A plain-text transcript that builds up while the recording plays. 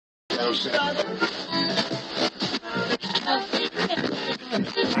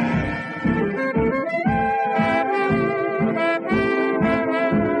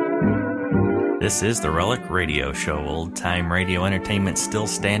This is the Relic Radio Show, old-time radio entertainment still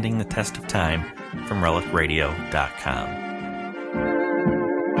standing the test of time, from relicradio.com.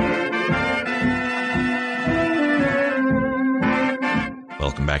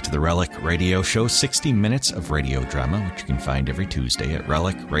 Welcome back to the Relic Radio Show, 60 minutes of radio drama, which you can find every Tuesday at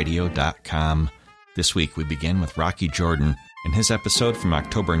relicradio.com. This week we begin with Rocky Jordan and his episode from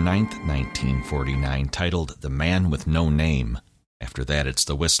October 9th, 1949, titled The Man with No Name. After that, it's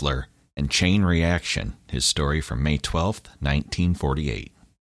The Whistler and Chain Reaction, his story from May 12th, 1948.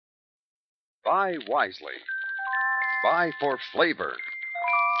 Buy wisely. Buy for flavor.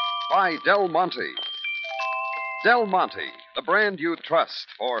 Buy Del Monte. Del Monte, the brand you trust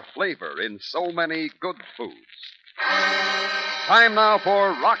for flavor in so many good foods. Time now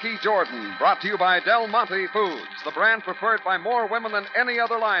for Rocky Jordan, brought to you by Del Monte Foods, the brand preferred by more women than any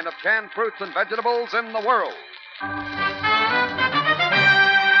other line of canned fruits and vegetables in the world.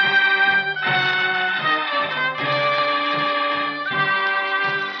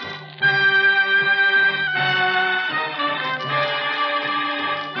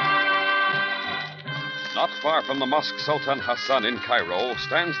 Not far from the Mosque Sultan Hassan in Cairo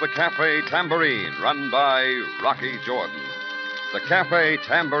stands the Cafe Tambourine, run by Rocky Jordan. The Cafe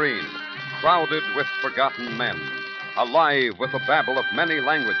Tambourine, crowded with forgotten men, alive with the babble of many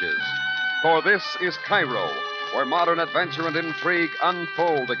languages. For this is Cairo, where modern adventure and intrigue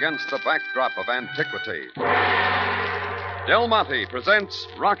unfold against the backdrop of antiquity. Del Monte presents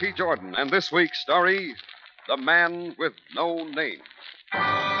Rocky Jordan and this week's story, The Man with No Name.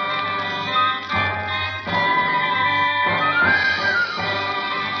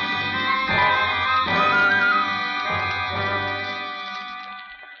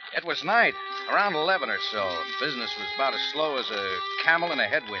 It was night, around 11 or so. Business was about as slow as a camel in a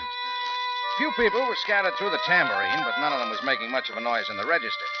headwind. Few people were scattered through the tambourine, but none of them was making much of a noise in the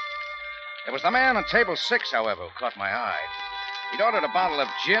register. It was the man on table 6, however, who caught my eye. He'd ordered a bottle of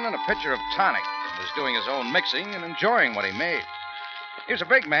gin and a pitcher of tonic, and was doing his own mixing and enjoying what he made. He was a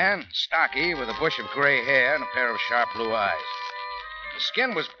big man, stocky, with a bush of gray hair and a pair of sharp blue eyes. His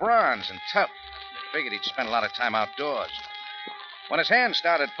skin was bronze and tough. I figured he'd spent a lot of time outdoors. When his hand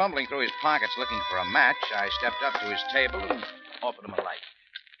started fumbling through his pockets looking for a match, I stepped up to his table and offered him a light.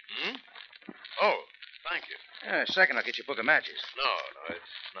 Oh, thank you. A second, I'll get you a book of matches. No,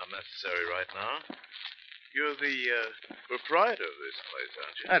 it's not necessary right now. You're the proprietor of this place,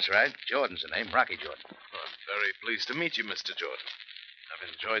 aren't you? That's right. Jordan's the name, Rocky Jordan. Well, I'm very pleased to meet you, Mr. Jordan. I've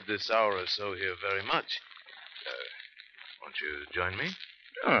enjoyed this hour or so here very much. Won't you join me?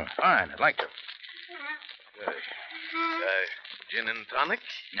 Oh, fine. I'd like to. Gin and tonic?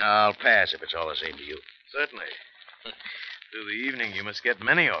 I'll pass if it's all the same to you. Certainly. Through the evening, you must get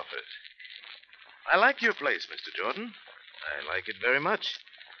many offers. I like your place, Mr. Jordan. I like it very much.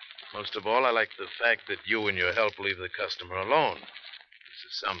 Most of all, I like the fact that you and your help leave the customer alone. This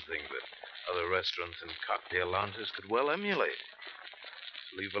is something that other restaurants and cocktail lounges could well emulate.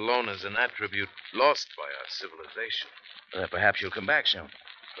 To leave alone is an attribute lost by our civilization. Perhaps you'll come back soon.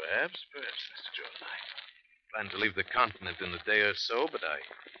 Perhaps, Mr. Jordan. I plan to leave the continent in a day or so, but I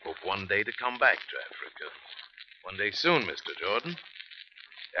hope one day to come back to Africa. One day soon, Mr. Jordan.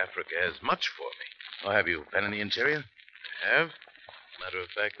 Africa has much for me. Oh, have you been in the interior? I have. Matter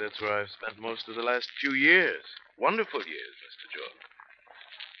of fact, that's where I've spent most of the last few years. Wonderful years, Mr. Jordan.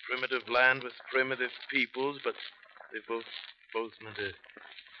 Primitive land with primitive peoples, but they both meant a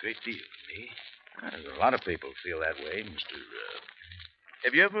great deal to me. A lot of people feel that way, Mr.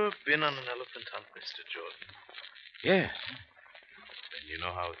 Have you ever been on an elephant hunt, Mr. Jordan? Yes. Then you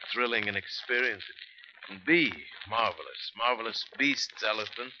know how thrilling an experience it can be. Marvelous beasts,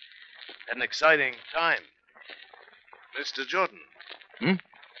 elephant. An exciting time. Mr. Jordan.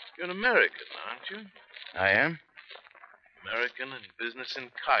 You're an American, aren't you? I am. American in business in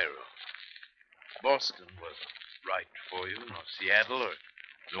Cairo. Boston wasn't right for you, nor Seattle or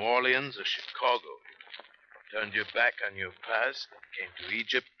New Orleans or Chicago. You turned your back on your past and came to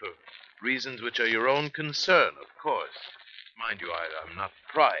Egypt for reasons which are your own concern, of course. Mind you, I'm not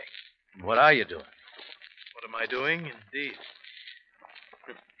prying. What are you doing? What am I doing, indeed?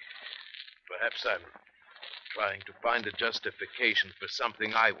 Perhaps I'm trying to find a justification for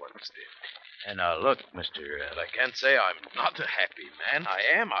something I once did. And now, look, Mr. But I can't say I'm not a happy man. I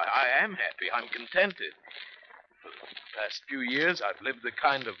am happy. I'm contented. For the past few years, I've lived the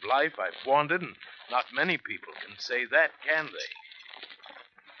kind of life I've wanted, and not many people can say that, can they?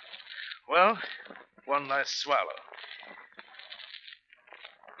 Well, one last swallow.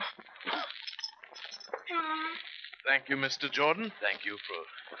 Thank you, Mr. Jordan. Thank you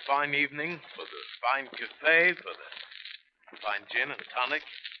for a fine evening, for the fine cafe, for the fine gin and tonic,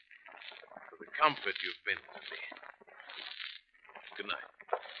 for the comfort you've been to me. Good night.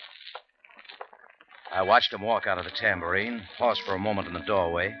 I watched him walk out of the Tambourine, pause for a moment in the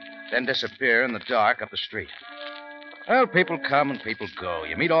doorway, then disappear in the dark up the street. Well, people come and people go.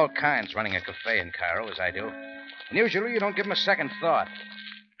 You meet all kinds running a cafe in Cairo, as I do. And usually you don't give them a second thought.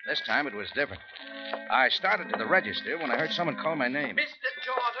 This time it was different. I started to the register when I heard someone call my name. Mr.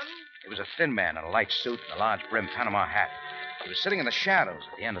 Jordan? It was a thin man in a light suit and a large-brimmed Panama hat. He was sitting in the shadows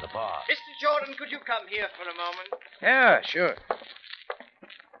at the end of the bar. Mr. Jordan, could you come here for a moment? Yeah, sure.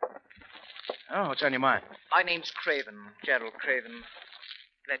 Oh, what's on your mind? My name's Craven, Gerald Craven.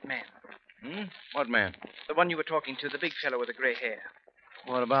 That man. What man? The one you were talking to, the big fellow with the gray hair.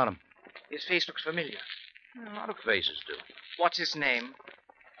 What about him? His face looks familiar. A lot of faces do. What's his name?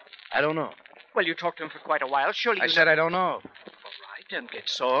 I don't know. Well, you talked to him for quite a while. Surely I said I don't know. All right, don't get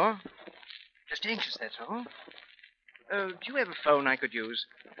sore. Just anxious, that's all. Do you have a phone I could use?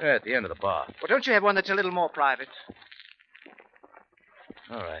 Yeah, at the end of the bar. Well, don't you have one that's a little more private?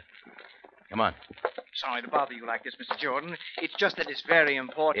 All right. Come on. Sorry to bother you like this, Mr. Jordan. It's just that it's very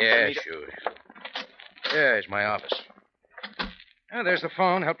important for Yeah, me to... sure. There's my office. Oh, there's the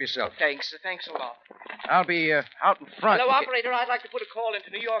phone. Help yourself. Thanks a lot. I'll be out in front. Hello, operator. I'd like to put a call into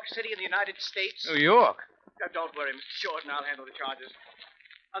New York City in the United States. New York? Don't worry, Mr. Jordan. I'll handle the charges.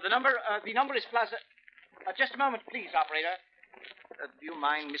 The number is Plaza... just a moment, please, operator. Do you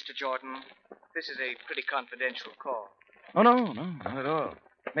mind, Mr. Jordan? This is a pretty confidential call. Oh, no, not at all.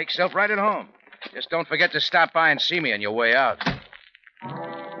 Make yourself right at home. Just don't forget to stop by and see me on your way out.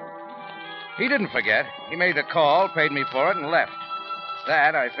 He didn't forget. He made the call, paid me for it, and left.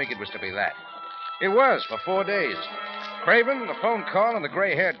 That, I figured, was to be that. It was, for 4 days. Craven, the phone call, and the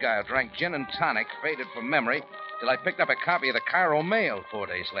gray-haired guy who drank gin and tonic faded from memory till I picked up a copy of the Cairo Mail 4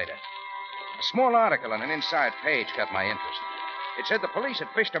 days later. A small article on an inside page caught my interest. It said the police had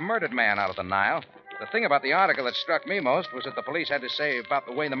fished a murdered man out of the Nile. The thing about the article that struck me most was that the police had to say about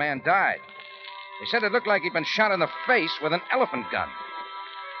the way the man died. They said it looked like he'd been shot in the face with an elephant gun.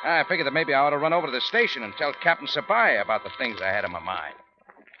 I figured that maybe I ought to run over to the station and tell Captain Sabaya about the things I had in my mind.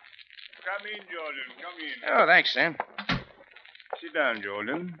 Come in, Jordan. Come in. Oh, thanks, Sam. Sit down,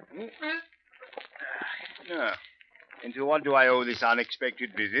 Jordan. Now, and to what do I owe this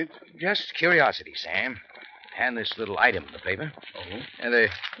unexpected visit? Just curiosity, Sam. Hand this little item in the paper. Oh? And the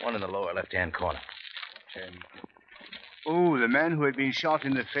one in the lower left-hand corner. The man who had been shot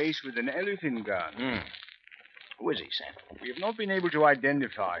in the face with an elephant gun. Who is he, Sam? We have not been able to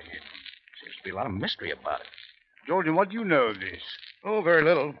identify him. Seems to be a lot of mystery about it. Jordan, what do you know of this? Oh, very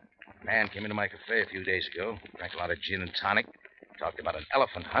little. A man came into my cafe a few days ago, drank a lot of gin and tonic, talked about an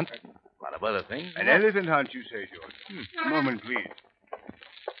elephant hunt, a lot of other things. An elephant hunt, you say, Jordan? A moment, please.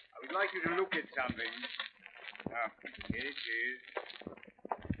 I would like you to look at something. Here it is.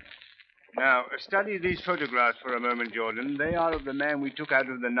 Now, study these photographs for a moment, Jordan. They are of the man we took out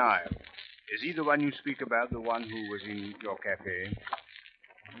of the Nile. Is he the one you speak about, the one who was in your cafe?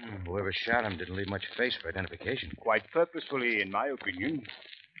 Whoever shot him didn't leave much face for identification. Quite purposefully, in my opinion.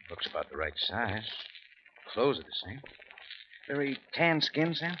 Looks about the right size. Clothes are the same. Very tan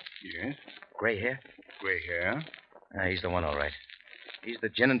skin, Sam? Yes. Gray hair? Gray hair? He's the one, all right. He's the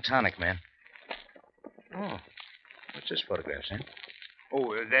gin and tonic man. Oh, what's this photograph, Sam?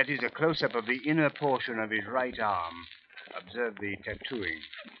 Oh, that is a close-up of the inner portion of his right arm. Observe the tattooing.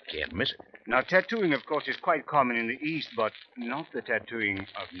 Can't miss it. Now, tattooing, of course, is quite common in the East, but not the tattooing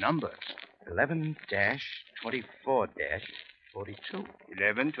of numbers. 11-24-42.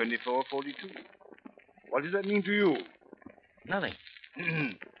 11, 24, 42. What does that mean to you? Nothing.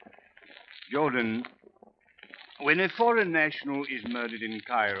 Jordan, when a foreign national is murdered in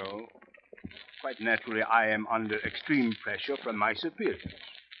Cairo, quite naturally I am under extreme pressure from my superiors,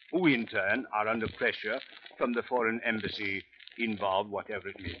 who in turn are under pressure from the foreign embassy involved, whatever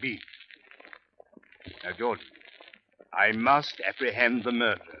it may be. Now, Jordan, I must apprehend the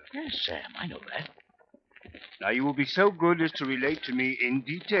murderer. Yes, Sam, I know that. Now, you will be so good as to relate to me in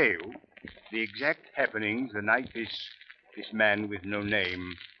detail the exact happenings the night this man with no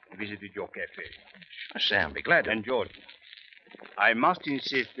name visited your cafe. Sure, Sam, be glad to. And, Jordan, I must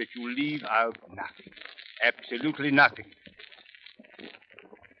insist that you leave out nothing. Absolutely nothing.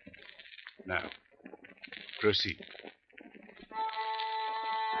 Now, proceed.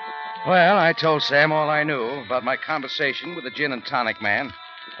 Well, I told Sam all I knew about my conversation with the gin and tonic man,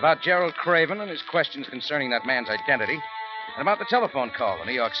 about Gerald Craven and his questions concerning that man's identity, and about the telephone call to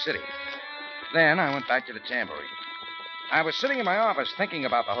New York City. Then I went back to the Tambourine. I was sitting in my office thinking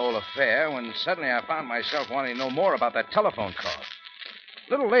about the whole affair when suddenly I found myself wanting to know more about that telephone call.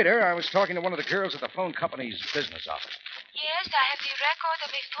 A little later, I was talking to one of the girls at the phone company's business office. Yes, I have the record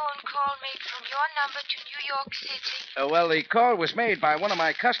of a phone call made from your number to New York City. Well, the call was made by one of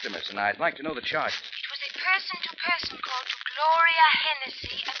my customers, and I'd like to know the charges. It was a person-to-person call to Gloria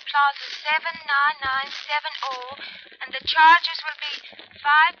Hennessy at Plaza 79970, and the charges will be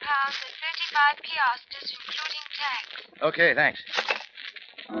 £5 and 35 piastres, including tax. Okay, thanks.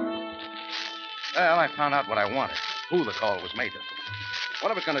 Well, I found out what I wanted, who the call was made to.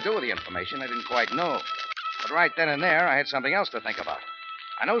 What I was going to do with the information, I didn't quite know. But right then and there, I had something else to think about.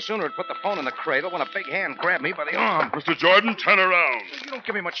 I no sooner had put the phone in the cradle when a big hand grabbed me by the arm. Mr. Jordan, turn around. You don't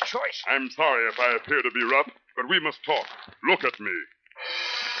give me much choice. I'm sorry if I appear to be rough, but we must talk. Look at me.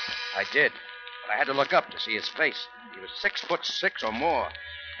 I did, but I had to look up to see his face. He was 6'6" or more,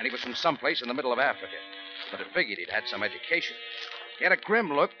 and he was from someplace in the middle of Africa. But I figured he'd had some education. He had a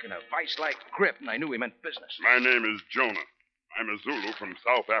grim look and a vice-like grip, and I knew he meant business. My name is Jonah. I'm a Zulu from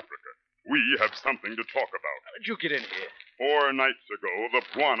South Africa. We have something to talk about. How did you get in here? 4 nights ago, the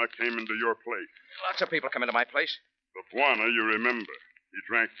Bwana came into your place. Lots of people come into my place. The Bwana, you remember. He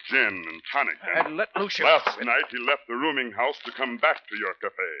drank gin and tonic. And let loose your... Last night, he left the rooming house to come back to your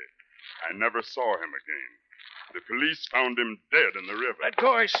cafe. I never saw him again. The police found him dead in the river. Let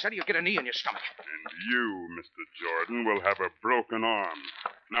go, I said. You'll get a knee in your stomach. And you, Mr. Jordan, will have a broken arm.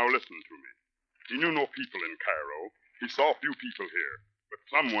 Now listen to me. He knew no people in Cairo. He saw few people here. But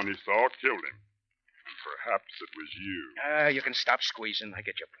someone he saw killed him. And perhaps it was you. You can stop squeezing. I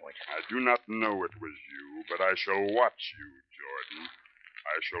get your point. I do not know it was you, but I shall watch you, Jordan.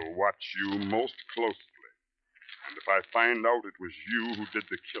 I shall watch you most closely. And if I find out it was you who did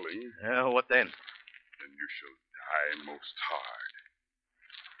the killing... What then? Then you shall die most hard.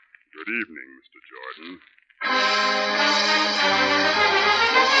 Good evening, Mr. Jordan.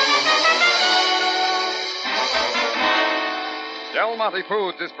 Del Monte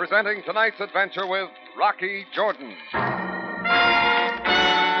Foods is presenting tonight's adventure with Rocky Jordan.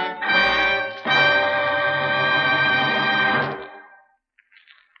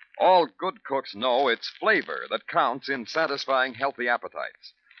 All good cooks know it's flavor that counts in satisfying healthy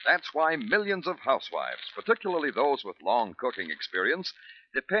appetites. That's why millions of housewives, particularly those with long cooking experience,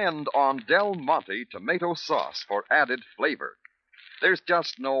 depend on Del Monte tomato sauce for added flavor. There's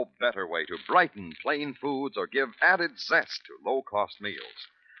just no better way to brighten plain foods or give added zest to low-cost meals.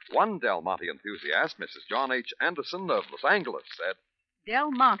 One Del Monte enthusiast, Mrs. John H. Anderson of Los Angeles, said, Del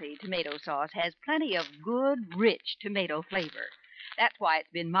Monte tomato sauce has plenty of good, rich tomato flavor. That's why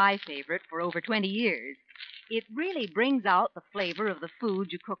it's been my favorite for over 20 years. It really brings out the flavor of the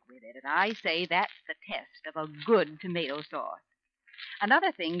food you cook with it, and I say that's the test of a good tomato sauce.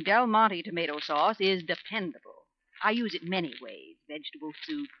 Another thing, Del Monte tomato sauce is dependable. I use it many ways: vegetable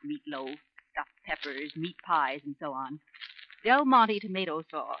soup, meatloaf, stuffed peppers, meat pies, and so on. Del Monte tomato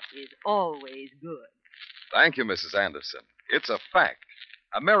sauce is always good. Thank you, Mrs. Anderson. It's a fact.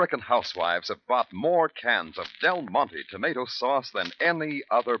 American housewives have bought more cans of Del Monte tomato sauce than any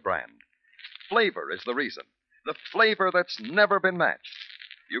other brand. Flavor is the reason. The flavor that's never been matched.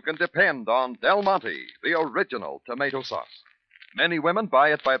 You can depend on Del Monte, the original tomato sauce. Many women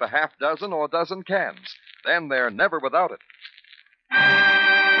buy it by the half dozen or dozen cans. Then they're never without it.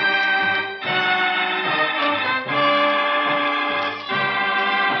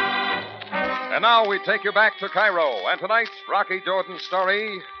 And now we take you back to Cairo, and tonight's Rocky Jordan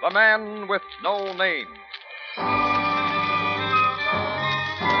story, The Man with No Name.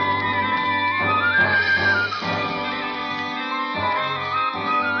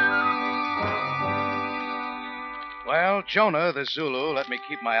 Well, Jonah, the Zulu, let me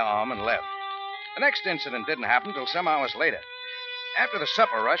keep my arm and left. The next incident didn't happen till some hours later. After the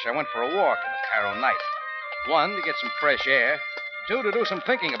supper rush, I went for a walk in the Cairo night. 1, to get some fresh air. 2, to do some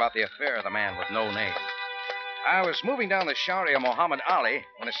thinking about the affair of the man with no name. I was moving down the Sharia Muhammad Ali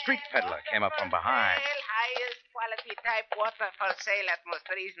when a street peddler came up from behind. Well, highest quality type water for sale at most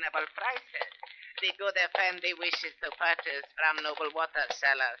reasonable prices. The good Effendi wishes to purchase from noble water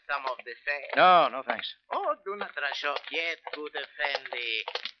seller some of the same. No, thanks. Oh, do not rush off yet, good Effendi.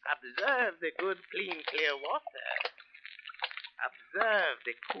 Observe the good, clean, clear water. Observe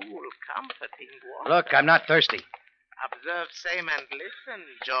the cool, comforting water. Look, I'm not thirsty. Observe same and listen,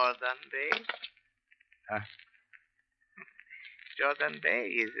 Jordan Bey. Huh? Jordan Bey,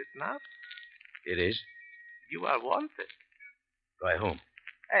 is it not? It is. You are wanted. By whom?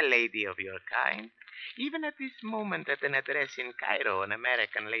 A lady of your kind. Even at this moment at an address in Cairo, an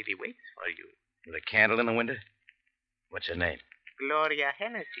American lady waits for you. With a candle in the window? What's her name? Gloria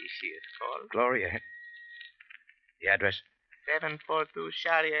Hennessy, she is called. Gloria. The address? 742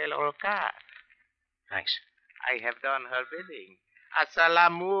 Sharia El Rocar. Thanks. I have done her bidding.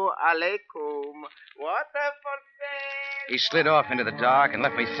 Assalamu alaikum. Water for sale. He slid off into the dark and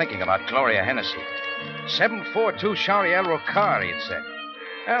left me thinking about Gloria Hennessy. 742 Sharia El Rocar, he had said.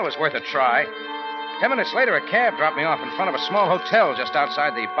 Well, it was worth a try. 10 minutes later, a cab dropped me off in front of a small hotel just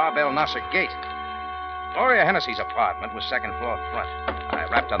outside the Bab el Nasser gate. Gloria Hennessy's apartment was second floor front. I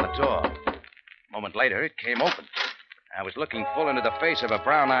rapped on the door. A moment later, it came open. I was looking full into the face of a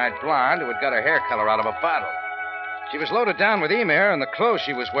brown-eyed blonde who had got her hair color out of a bottle. She was loaded down with Emir, and the clothes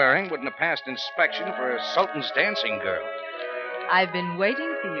she was wearing wouldn't have passed inspection for a Sultan's dancing girl. I've been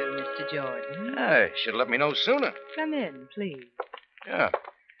waiting for you, Mr. Jordan. Hey, should have let me know sooner. Come in, please. Yeah.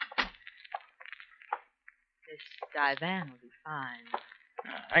 This divan will be fine.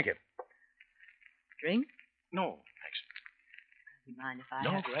 Thank you. Drink? No, thanks. Do you mind if I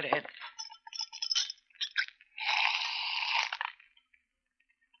No, have... go right ahead.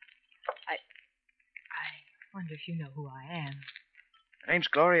 I wonder if you know who I am. Her name's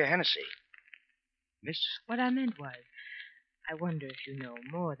Gloria Hennessy. Miss? What I meant was, I wonder if you know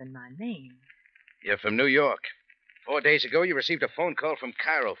more than my name. You're from New York. 4 days ago, you received a phone call from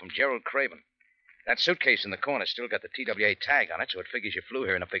Cairo from Gerald Craven. That suitcase in the corner still got the TWA tag on it, so it figures you flew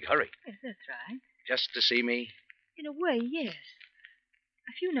here in a big hurry. Yes, that's right. Just to see me? In a way, yes.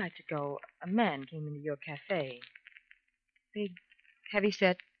 A few nights ago, a man came into your cafe. Big,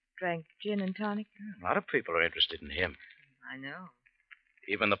 heavy-set, drank gin and tonic. A lot of people are interested in him. I know.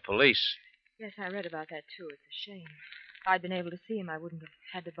 Even the police. Yes, I read about that, too. It's a shame. If I'd been able to see him, I wouldn't have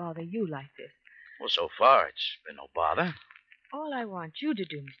had to bother you like this. Well, so far, it's been no bother. All I want you to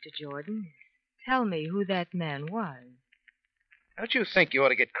do, Mr. Jordan, is tell me who that man was. Don't you think you ought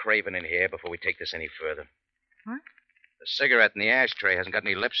to get Craven in here before we take this any further? What? The cigarette in the ashtray hasn't got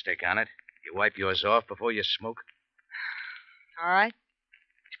any lipstick on it. You wipe yours off before you smoke. All right.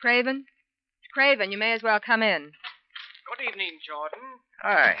 It's Craven. It's Craven. You may as well come in. Good evening, Jordan.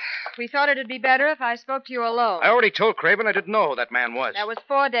 Hi. We thought it'd be better if I spoke to you alone. I already told Craven I didn't know who that man was. That was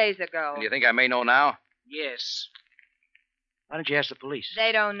 4 days ago. And you think I may know now? Yes. Why don't you ask the police?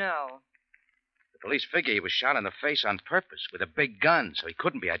 They don't know. The police figure he was shot in the face on purpose with a big gun, so he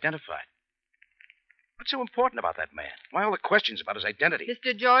couldn't be identified. What's so important about that man? Why all the questions about his identity?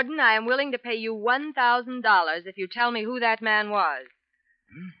 Mr. Jordan, I am willing to pay you $1,000 if you tell me who that man was.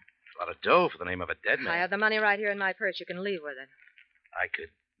 It's a lot of dough for the name of a dead man. I have the money right here in my purse. You can leave with it. I could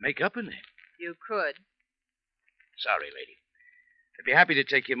make up a name. You could. Sorry, lady. I'd be happy to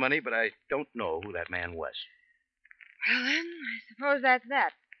take your money, but I don't know who that man was. Well, then, I suppose that's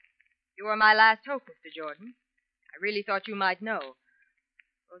that. You were my last hope, Mr. Jordan. I really thought you might know.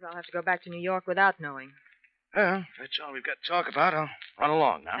 Suppose I'll have to go back to New York without knowing. Well, if that's all we've got to talk about, I'll run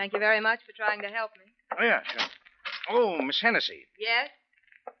along now. Thank you very much for trying to help me. Oh, yeah, sure. Oh, Miss Hennessy. Yes?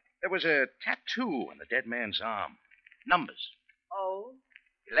 There was a tattoo on the dead man's arm. Numbers. Oh?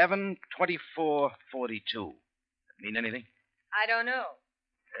 11, 24, 42. That mean anything? I don't know.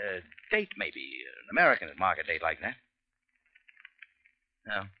 Date, maybe. An American would mark a date like that.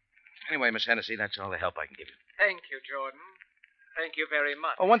 No. Anyway, Miss Hennessy, that's all the help I can give you. Thank you, Jordan. Thank you very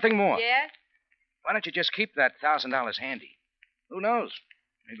much. Oh, one thing more. Yes? Why don't you just keep that $1,000 handy? Who knows?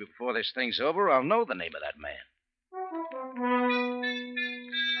 Maybe before this thing's over, I'll know the name of that man.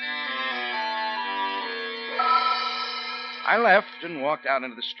 I left and walked out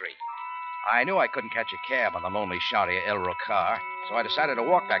into the street. I knew I couldn't catch a cab on the lonely Sharia El Rocar, so I decided to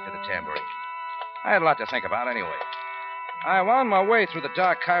walk back to the Tambourine. I had a lot to think about anyway. I wound my way through the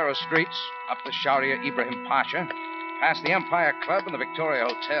dark Cairo streets, up the Sharia Ibrahim Pasha, past the Empire Club and the Victoria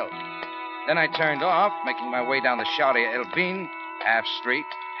Hotel. Then I turned off, making my way down the Sharia El Bean, half street,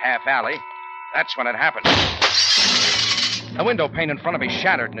 half alley. That's when it happened. The window pane in front of me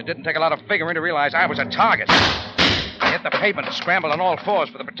shattered, and it didn't take a lot of figuring to realize I was a target. I hit the pavement and scrambled on all fours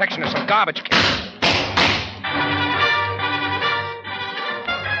for the protection of some garbage can.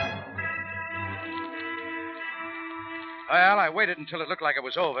 Well, I waited until it looked like it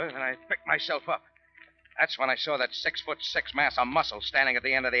was over, and I picked myself up. That's when I saw that 6'6" mass of muscle standing at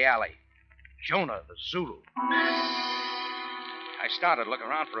the end of the alley. Jonah, the Zulu. I started looking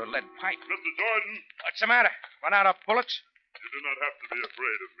around for a lead pipe. Mr. Jordan, What's the matter? Run out of bullets? you do not have to be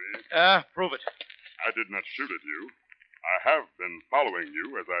afraid of me. Prove it. I did not shoot at you. I have been following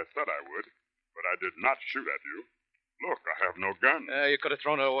you as I said I would, but I did not shoot at you. Look, I have no gun. You could have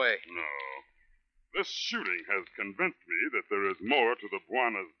thrown it away. No. This shooting has convinced me that there is more to the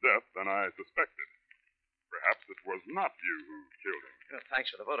Buana's death than I suspected. Perhaps it was not you who killed him. Thanks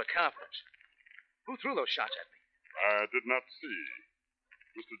for the vote of confidence. Who threw those shots at me? I did not see.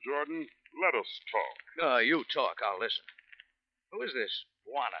 Mr. Jordan, let us talk. No, you talk. I'll listen. Who is this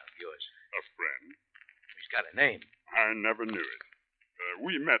Juana of yours? A friend. He's got a name. I never knew it.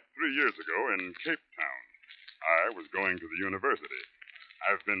 We met 3 years ago in Cape Town. I was going to the university.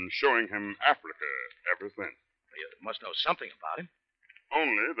 I've been showing him Africa ever since. You must know something about him.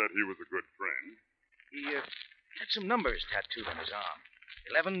 Only that he was a good friend. He had some numbers tattooed on his arm.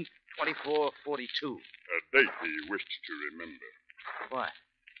 11, 24, 42. A date he wished to remember. Why?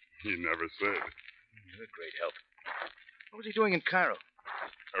 He never said. You're a great help. What was he doing in Cairo?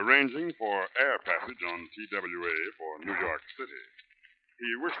 Arranging for air passage on TWA for New York City.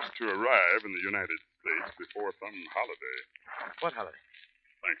 He wished to arrive in the United States before some holiday. What holiday?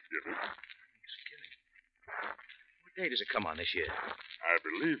 Thanksgiving. What day does it come on this year? I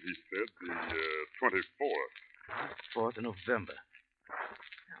believe he said the 24th. 4th of November.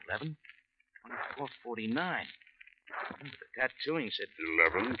 11, 24, 49. The tattooing said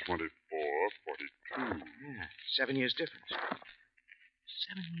 11, 24, 42. Yeah, 7 years difference.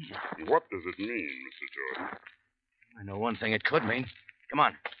 7 years. What does it mean, Mr. Jordan? I know one thing it could mean. Come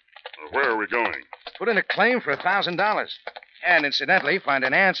on. Where are we going? Put in a claim for $1,000. And incidentally, find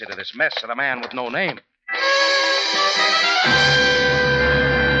an answer to this mess of the man with no name.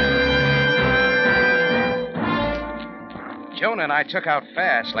 Jonah and I took out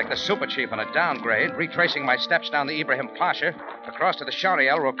fast, like the super chief on a downgrade, retracing my steps down the Ibrahim Pasha across to the Shari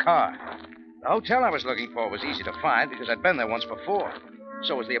El Rokar. The hotel I was looking for was easy to find because I'd been there once before.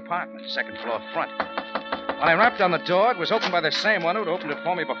 So was the apartment, second floor front. When I rapped on the door, it was opened by the same one who'd opened it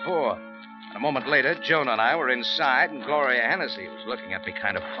for me before. And a moment later, Jonah and I were inside, and Gloria Hennessy was looking at me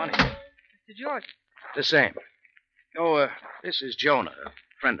kind of funny. Mr. Jordan. The same. Oh, this is Jonah, a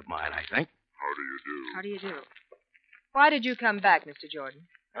friend of mine, I think. How do you do? How do you do? Why did you come back, Mr. Jordan?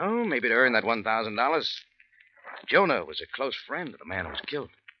 Oh, maybe to earn that $1,000. Jonah was a close friend of the man who was killed.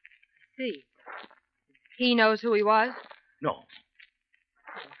 See. He knows who he was? No.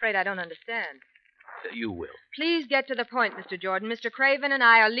 I'm afraid I don't understand. You will. Please get to the point, Mr. Jordan. Mr. Craven and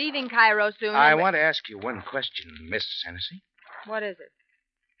I are leaving Cairo soon. I want to ask you one question, Miss Hennessy. What is it?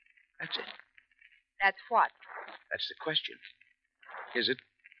 That's it. That's what? That's the question. Is it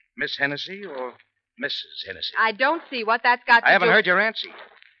Miss Hennessy or Mrs. Hennessy? I don't see what that's got to do... I haven't heard your answer yet.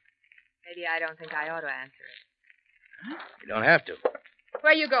 Maybe I don't think I ought to answer it. Huh? You don't have to.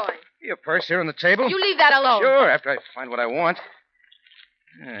 Where are you going? Your purse here on the table. You leave that alone. Sure, after I find what I want.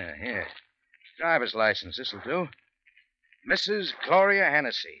 Here. Driver's license. This'll do. Mrs. Gloria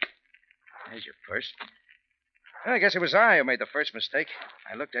Hennessy. There's your purse. Well, I guess it was I who made the first mistake.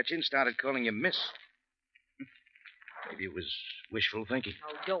 I looked at you and started calling you Miss. Maybe it was wishful thinking.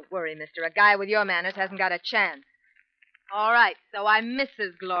 Oh, don't worry, mister. A guy with your manners hasn't got a chance. All right, so I'm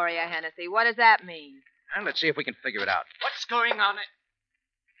Mrs. Gloria Hennessy. What does that mean? Well, let's see if we can figure it out. What's going on?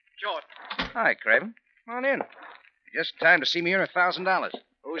 Jordan. Hi, Craven. Come on in. Just time to see me earn $1,000.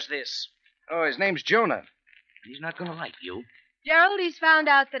 Who's this? Oh, his name's Jonah. He's not going to like you. Gerald, he's found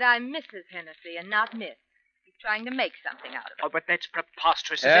out that I'm Mrs. Hennessy and not Miss. He's trying to make something out of it. Oh, but that's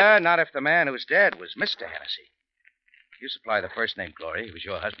preposterous, Yeah, not if the man who's dead was Mr. Hennessy. You supply the first name, Gloria. He was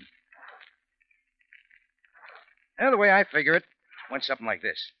your husband. Well, the way I figure it, went something like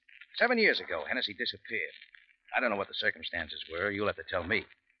this. 7 years ago, Hennessy disappeared. I don't know what the circumstances were. You'll have to tell me.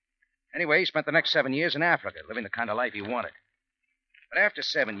 Anyway, he spent the next 7 years in Africa, living the kind of life he wanted. But after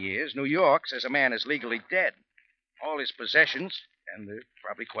 7 years, New York says a man is legally dead. All his possessions, and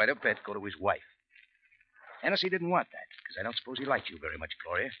probably quite a bit, go to his wife. Hennessy didn't want that, because I don't suppose he liked you very much,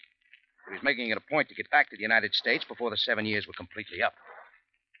 Gloria. He was making it a point to get back to the United States before the 7 years were completely up.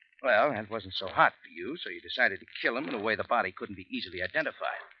 Well, that wasn't so hot for you, so you decided to kill him in a way the body couldn't be easily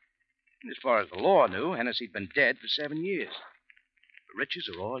identified. And as far as the law knew, Hennessy'd been dead for 7 years. The riches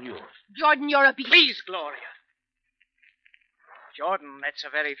are all yours. Jordan, you're a beast. Please, Gloria. Jordan, that's a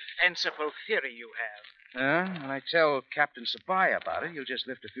very fanciful theory you have. When I tell Captain Sabaya about it, he'll just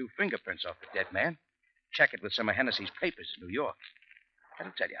lift a few fingerprints off the dead man. Check it with some of Hennessy's papers in New York.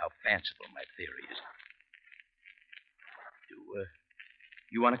 That'll tell you how fanciful my theory is.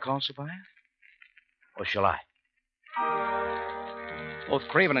 You want to call Sabaya? Or shall I? Both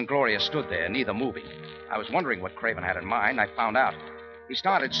Craven and Gloria stood there, neither moving. I was wondering what Craven had in mind. I found out. He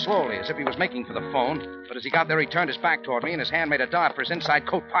started slowly, as if he was making for the phone, but as he got there, he turned his back toward me, and his hand made a dart for his inside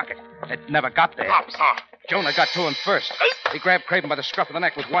coat pocket. It never got there. Jonah got to him first. He grabbed Craven by the scruff of the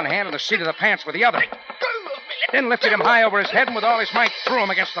neck with one hand and the seat of the pants with the other. Then lifted him high over his head and with all his might threw him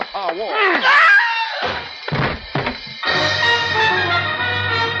against the far wall.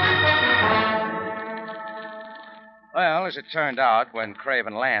 Well, as it turned out, when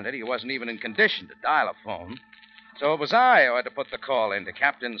Craven landed, he wasn't even in condition to dial a phone. So it was I who had to put the call in to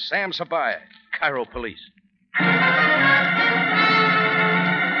Captain Sam Sabaya, Cairo Police.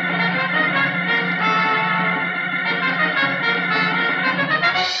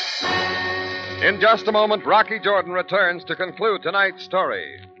 In just a moment, Rocky Jordan returns to conclude tonight's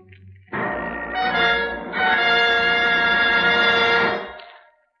story.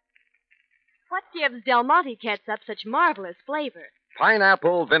 What gives Del Monte catsup such marvelous flavor?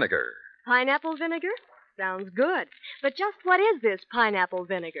 Pineapple vinegar. Pineapple vinegar? Sounds good. But just what is this pineapple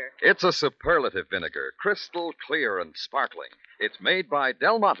vinegar? It's a superlative vinegar, crystal clear and sparkling. It's made by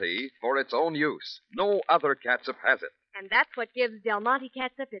Del Monte for its own use. No other catsup has it. And that's what gives Del Monte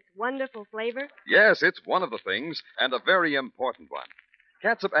catsup its wonderful flavor? Yes, it's one of the things, and a very important one.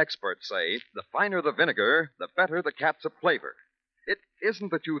 Catsup experts say the finer the vinegar, the better the catsup flavor. It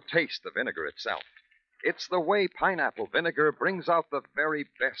isn't that you taste the vinegar itself. It's the way pineapple vinegar brings out the very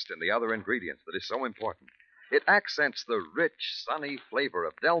best in the other ingredients that is so important. It accents the rich, sunny flavor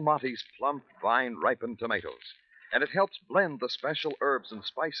of Del Monte's plump, vine-ripened tomatoes. And it helps blend the special herbs and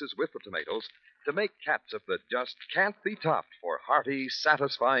spices with the tomatoes to make catsup that just can't be topped for hearty,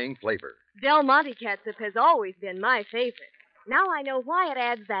 satisfying flavor. Del Monte catsup has always been my favorite. Now I know why it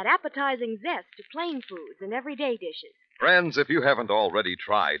adds that appetizing zest to plain foods and everyday dishes. Friends, if you haven't already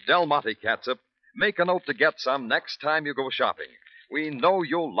tried Del Monte catsup, make a note to get some next time you go shopping. We know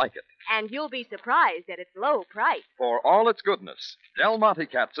you'll like it. And you'll be surprised at its low price. For all its goodness, Del Monte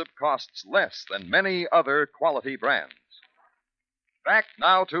catsup costs less than many other quality brands. Back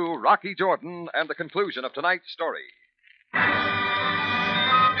now to Rocky Jordan and the conclusion of tonight's story.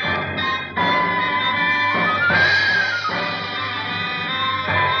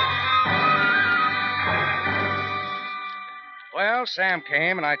 Well, Sam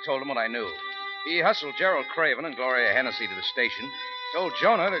came, and I told him what I knew. He hustled Gerald Craven and Gloria Hennessy to the station, told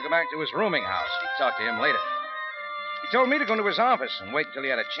Jonah to go back to his rooming house. He'd talk to him later. He told me to go into his office and wait until he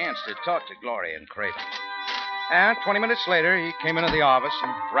had a chance to talk to Gloria and Craven. And 20 minutes later, he came into the office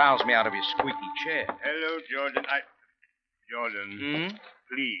and roused me out of his squeaky chair. Hello, Jordan. Jordan,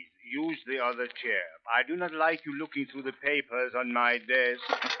 please, use the other chair. I do not like you looking through the papers on my desk.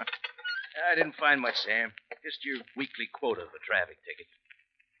 I didn't find much, Sam. Just your weekly quota for traffic tickets.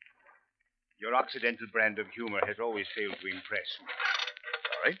 Your Occidental brand of humor has always failed to impress me.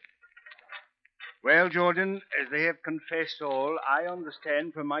 Sorry? Well, Jordan, as they have confessed all, I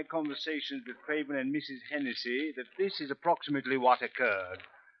understand from my conversations with Craven and Mrs. Hennessy that this is approximately what occurred.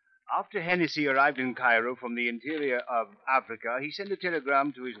 After Hennessy arrived in Cairo from the interior of Africa, he sent a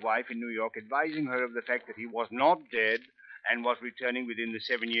telegram to his wife in New York advising her of the fact that he was not dead and was returning within the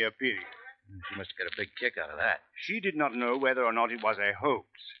 7-year period. She must get a big kick out of that. She did not know whether or not it was a hoax,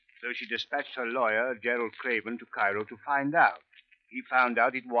 so she dispatched her lawyer, Gerald Craven, to Cairo to find out. He found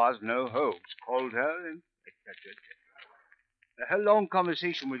out it was no hoax, called her, and etc. Her long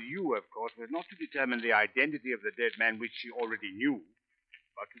conversation with you, of course, was not to determine the identity of the dead man, which she already knew,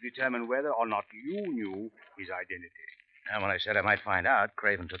 but to determine whether or not you knew his identity. And when I said I might find out,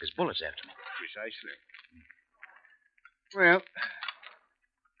 Craven took his bullets after me. Precisely. Well,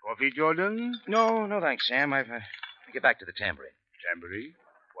 coffee, Jordan? No, thanks, Sam. I've to get back to the tambourine. Tambourine?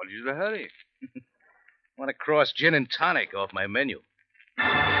 What is the hurry? I want to cross gin and tonic off my menu.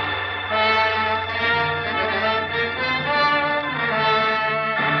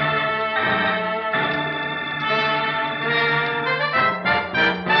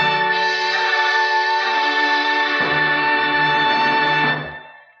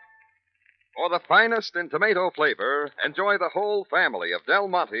 For the finest in tomato flavor, enjoy the whole family of Del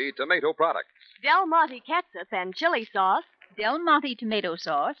Monte tomato products. Del Monte catsup and chili sauce. Del Monte tomato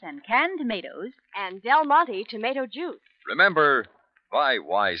sauce and canned tomatoes. And Del Monte tomato juice. Remember, buy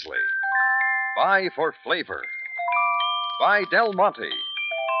wisely. Buy for flavor. Buy Del Monte.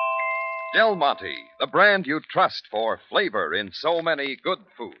 Del Monte, the brand you trust for flavor in so many good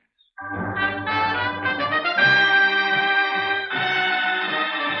foods.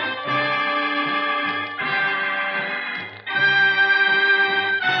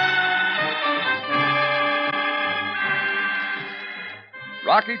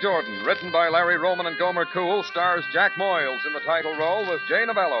 Rocky Jordan, written by Larry Roman and Gomer Cool, stars Jack Moyles in the title role with Jay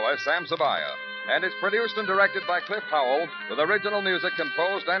Novello as Sam Sabaya, and is produced and directed by Cliff Howell, with original music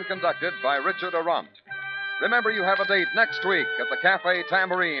composed and conducted by Richard Arant. Remember, you have a date next week at the Cafe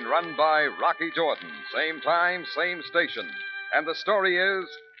Tambourine, run by Rocky Jordan. Same time, same station. And the story is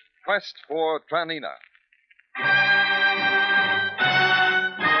Quest for Tranina.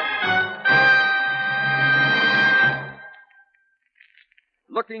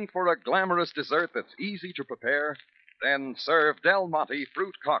 Looking for a glamorous dessert that's easy to prepare? Then serve Del Monte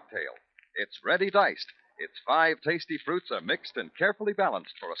Fruit Cocktail. It's ready diced. Its 5 tasty fruits are mixed and carefully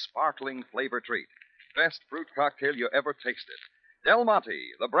balanced for a sparkling flavor treat. Best fruit cocktail you ever tasted. Del Monte,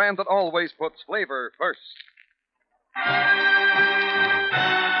 the brand that always puts flavor first.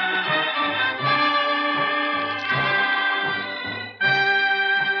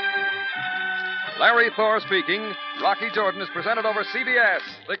 Larry Thor speaking. Rocky Jordan is presented over CBS,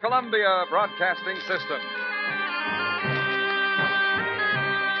 the Columbia Broadcasting System.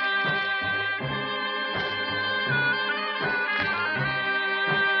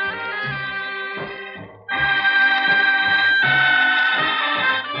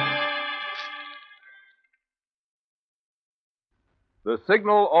 The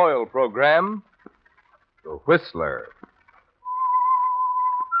Signal Oil Program, The Whistler.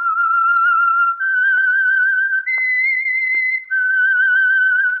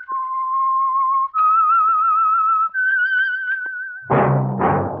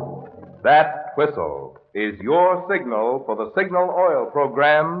 That whistle is your signal for the Signal Oil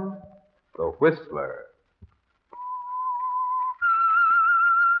Program, The Whistler.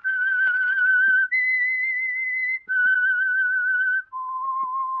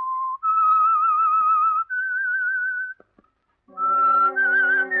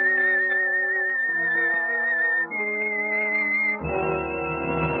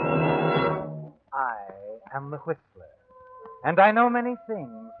 I am the Whistler, and I know many things,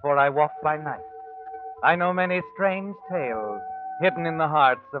 for I walk by night. I know many strange tales hidden in the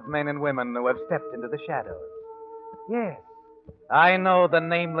hearts of men and women who have stepped into the shadows. Yes, I know the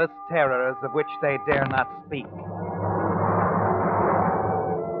nameless terrors of which they dare not speak.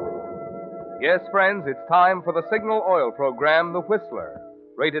 Yes, friends, it's time for the Signal Oil Program, The Whistler,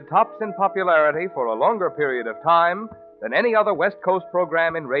 rated tops in popularity for a longer period of time than any other West Coast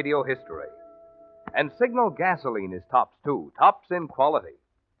program in radio history. And Signal gasoline is tops, too, tops in quality.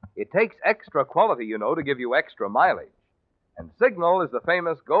 It takes extra quality, you know, to give you extra mileage. And Signal is the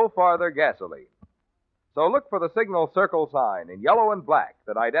famous Go Farther gasoline. So look for the Signal circle sign in yellow and black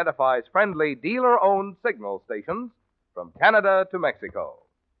that identifies friendly dealer-owned Signal stations from Canada to Mexico.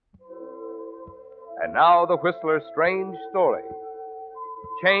 And now the Whistler's strange story.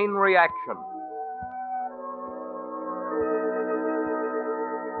 Chain reaction.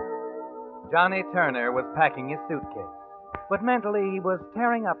 Johnny Turner was packing his suitcase, but mentally he was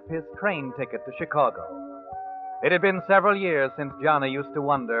tearing up his train ticket to Chicago. It had been several years since Johnny used to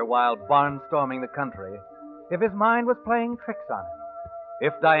wonder, while barnstorming the country, if his mind was playing tricks on him,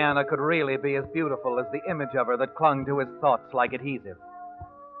 if Diana could really be as beautiful as the image of her that clung to his thoughts like adhesive.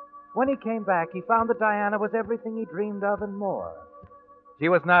 When he came back, he found that Diana was everything he dreamed of and more. She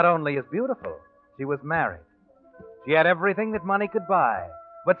was not only as beautiful, she was married. She had everything that money could buy,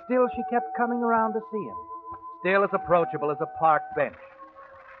 but still she kept coming around to see him, still as approachable as a park bench.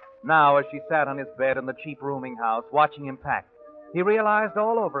 Now, as she sat on his bed in the cheap rooming house, watching him pack, he realized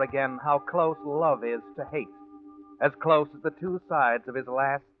all over again how close love is to hate, as close as the two sides of his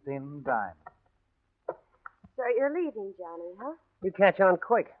last thin dime. So you're leaving, Johnny, huh? You catch on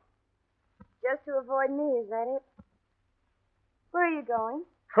quick. Just to avoid me, is that it? Where are you going?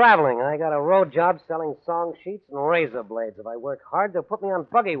 Traveling. I got a road job selling song sheets and razor blades. If I work hard, they'll put me on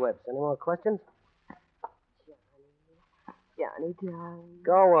buggy whips. Any more questions? Johnny, darling.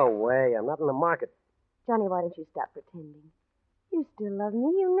 Go away. I'm not in the market. Johnny, why don't you stop pretending? You still love me.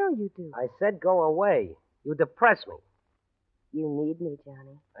 You know you do. I said go away. You depress me. You need me,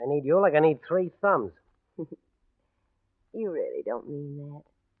 Johnny. I need you like I need 3 thumbs. You really don't mean that.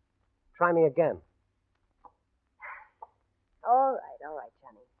 Try me again. All right,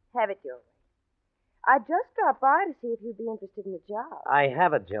 Johnny. Have it your way. I just dropped by to see if you'd be interested in the job. I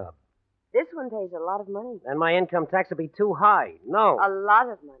have a job. This one pays a lot of money. And my income tax would be too high. No. A lot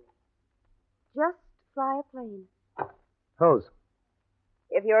of money. Just fly a plane. Whose?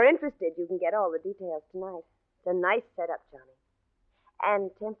 If you're interested, you can get all the details tonight. It's a nice setup, Johnny.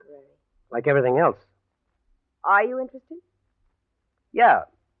 And temporary. Like everything else. Are you interested? Yeah.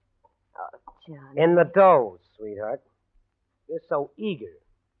 Oh, Johnny. In the dough, sweetheart. You're so eager.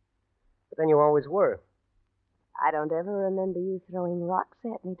 But then you always were. I don't ever remember you throwing rocks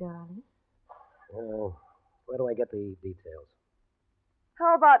at me, darling. Where do I get the details?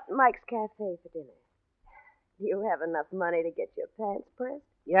 How about Mike's Cafe for dinner? Do you have enough money to get your pants pressed?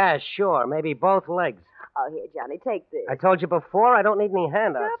 Yeah, sure. Maybe both legs. Oh, here, Johnny, take this. I told you before, I don't need any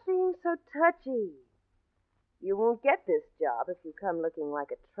handouts. Stop being so touchy. You won't get this job if you come looking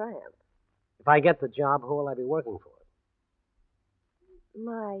like a tramp. If I get the job, who will I be working for?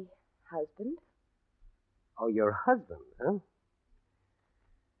 My husband. Oh, your husband, huh?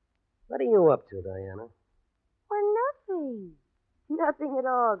 What are you up to, Diana? Why, nothing. Nothing at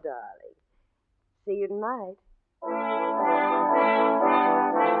all, darling. See you tonight.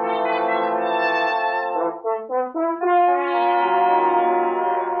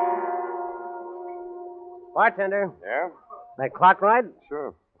 Bartender, Yeah? that clock right? Sure.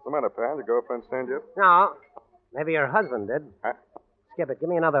 What's the matter, pal? Your girlfriend stand you up? No. Maybe your husband did. Huh? Skip it. Give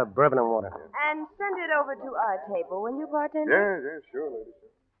me another bourbon and water. And send it over to our table, will you, bartender? Yeah, sure, lady.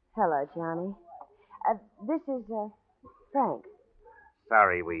 Hello, Johnny. This is, Frank.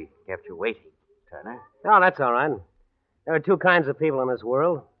 Sorry we kept you waiting, Turner. No, that's all right. There are two kinds of people in this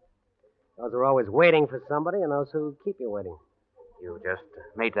world. Those who are always waiting for somebody and those who keep you waiting. You just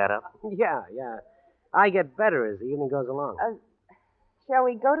made that up? Yeah. I get better as the evening goes along. Shall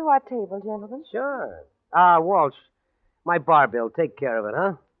we go to our table, gentlemen? Sure. Walsh, my bar bill, take care of it,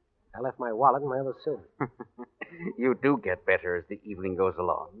 huh? I left my wallet in my other suit. You do get better as the evening goes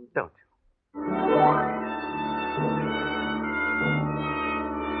along, don't you?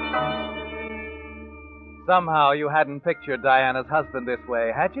 Somehow you hadn't pictured Diana's husband this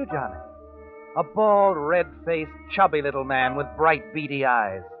way, had you, Johnny? A bald, red-faced, chubby little man with bright, beady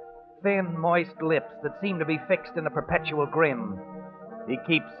eyes. Thin, moist lips that seem to be fixed in a perpetual grin. He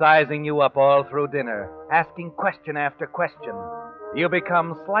keeps sizing you up all through dinner, asking question after question. You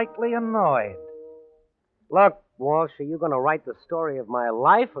become slightly annoyed. Look, Walsh, are you going to write the story of my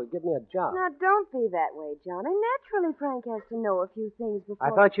life or give me a job? Now, don't be that way, Johnny. Naturally, Frank has to know a few things before... I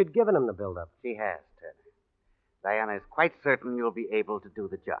thought you'd given him the build-up. She has, Turner. Diana is quite certain you'll be able to do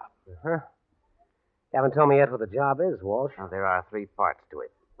the job. Uh-huh. You haven't told me yet what the job is, Walsh. Now, there are 3 parts to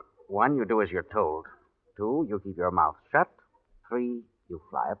it. 1, you do as you're told. 2, you keep your mouth shut. 3, you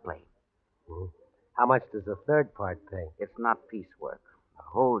fly a plane. Mm-hmm. How much does the third part pay? It's not piecework. The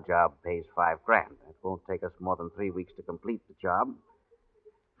whole job pays $5,000. It won't take us more than 3 weeks to complete the job.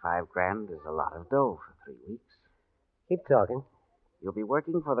 $5,000 is a lot of dough for 3 weeks. Keep talking. You'll be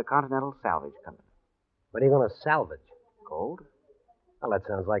working for the Continental Salvage Company. What are you going to salvage? Gold? Well, that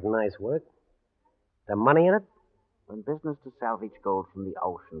sounds like nice work. The money in it? We're in business to salvage gold from the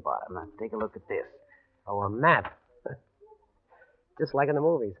ocean bottom. Now, take a look at this. Oh, a map. Just like in the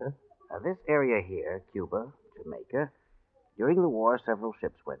movies, huh? Now, this area here, Cuba, Jamaica, during the war, several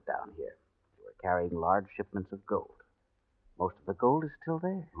ships went down here. They were carrying large shipments of gold. Most of the gold is still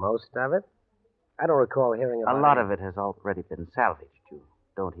there. Most of it? I don't recall hearing about it. A lot of it has already been salvaged. You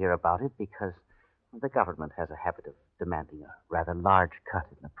don't hear about it because the government has a habit of demanding a rather large cut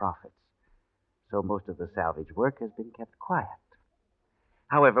in the profits. So most of the salvage work has been kept quiet.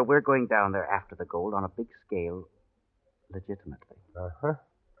 However, we're going down there after the gold on a big scale, legitimately. Uh-huh.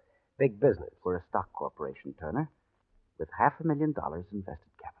 Big business. We're a stock corporation, Turner, with $500,000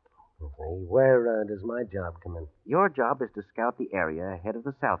 invested capital. Okay. Where does my job come in? Your job is to scout the area ahead of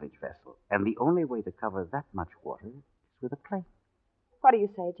the salvage vessel, and the only way to cover that much water is with a plane. What do you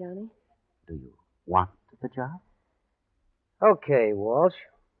say, Johnny? Do you want the job? Okay, Walsh.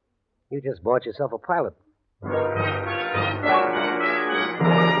 You just bought yourself a pilot.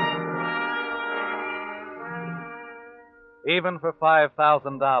 Even for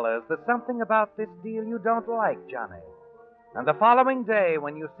 $5,000, there's something about this deal you don't like, Johnny. And the following day,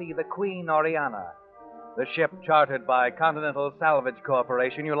 when you see the Queen Oriana, the ship chartered by Continental Salvage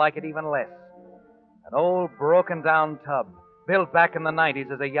Corporation, you like it even less. An old, broken-down tub, built back in the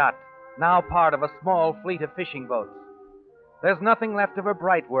 90s as a yacht, now part of a small fleet of fishing boats. There's nothing left of her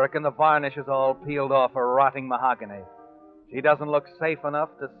bright work, and the varnish is all peeled off her rotting mahogany. She doesn't look safe enough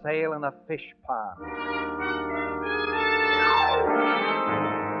to sail in a fish pond.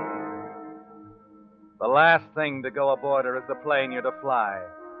 The last thing to go aboard her is the plane you're to fly.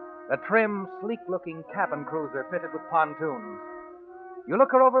 A trim, sleek-looking cabin cruiser fitted with pontoons. You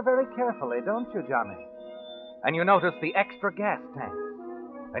look her over very carefully, don't you, Johnny? And you notice the extra gas tanks.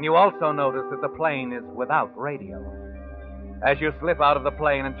 And you also notice that the plane is without radio. As you slip out of the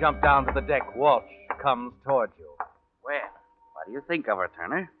plane and jump down to the deck, Walsh comes toward you. Well, what do you think of her,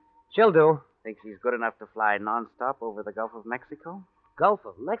 Turner? She'll do. Think she's good enough to fly nonstop over the Gulf of Mexico? Gulf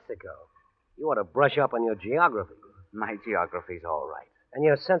of Mexico? You ought to brush up on your geography. My geography's all right. And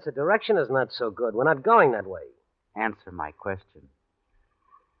your sense of direction is not so good. We're not going that way. Answer my question.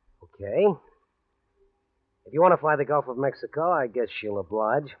 Okay. If you want to fly the Gulf of Mexico, I guess she'll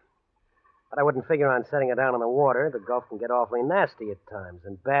oblige. But I wouldn't figure on setting it down in the water. The Gulf can get awfully nasty at times.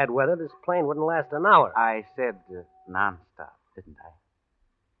 In bad weather, this plane wouldn't last an hour. I said nonstop, didn't I?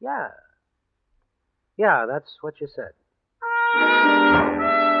 Yeah. Yeah, that's what you said.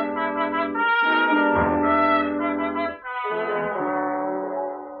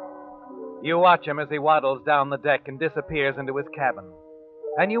 You watch him as he waddles down the deck and disappears into his cabin.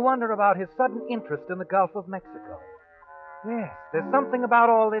 And you wonder about his sudden interest in the Gulf of Mexico. Yes, there's something about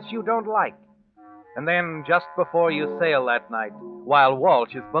all this you don't like. And then, just before you sail that night, while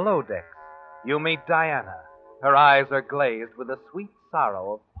Walsh is below decks, you meet Diana. Her eyes are glazed with the sweet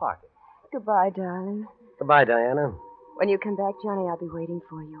sorrow of parting. Goodbye, darling. Goodbye, Diana. When you come back, Johnny, I'll be waiting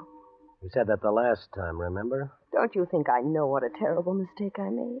for you. You said that the last time, remember? Don't you think I know what a terrible mistake I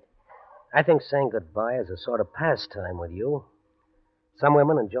made? I think saying goodbye is a sort of pastime with you. Some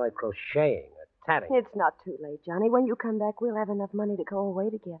women enjoy crocheting or tatting. It's not too late, Johnny. When you come back, we'll have enough money to go away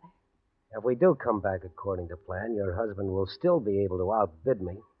together. If we do come back according to plan, your husband will still be able to outbid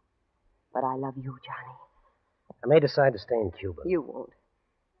me. But I love you, Johnny. I may decide to stay in Cuba. You won't.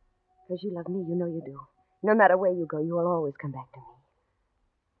 Because you love me, you know you do. No matter where you go, you will always come back to me.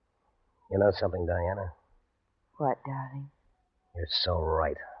 You know something, Diana? What, darling? You're so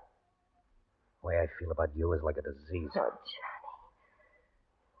right. The way I feel about you is like a disease. Oh, Johnny.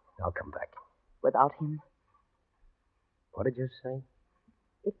 I'll come back. Without him? What did you say?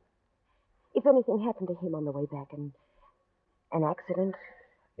 If anything happened to him on the way back, an accident...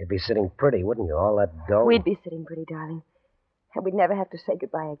 You'd be sitting pretty, wouldn't you? All that dough. We'd be sitting pretty, darling. And we'd never have to say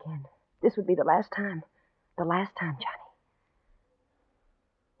goodbye again. This would be the last time. The last time, Johnny.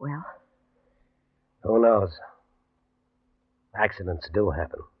 Well? Who knows? Accidents do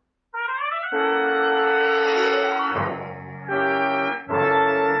happen.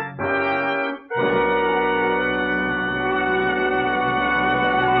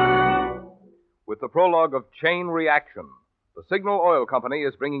 With the prologue of Chain Reaction, the Signal Oil Company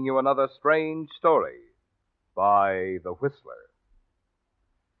is bringing you another strange story by The Whistler.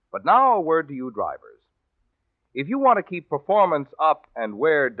 But now a word to you drivers. If you want to keep performance up and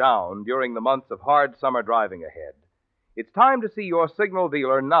wear down during the months of hard summer driving ahead, it's time to see your Signal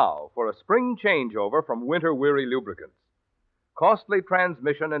dealer now for a spring changeover from winter-weary lubricants. Costly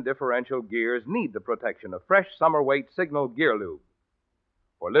transmission and differential gears need the protection of fresh summer-weight Signal Gear Lube.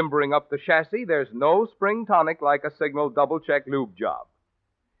 For limbering up the chassis, there's no spring tonic like a Signal double-check lube job.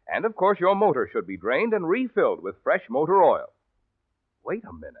 And, of course, your motor should be drained and refilled with fresh motor oil. Wait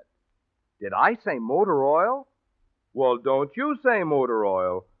a minute. Did I say motor oil? Well, don't you say motor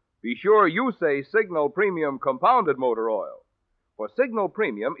oil. Be sure you say Signal Premium Compounded Motor Oil. For Signal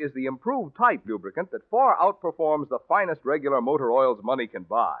Premium is the improved type lubricant that far outperforms the finest regular motor oils money can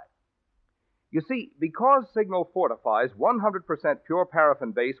buy. You see, because Signal fortifies 100% pure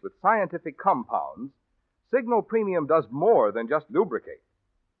paraffin base with scientific compounds, Signal Premium does more than just lubricate.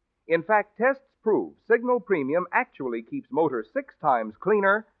 In fact, tests prove Signal Premium actually keeps motors 6 times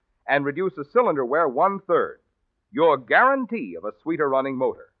cleaner and reduces cylinder wear 1/3. Your guarantee of a sweeter running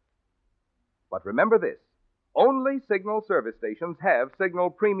motor. But remember this, only Signal service stations have Signal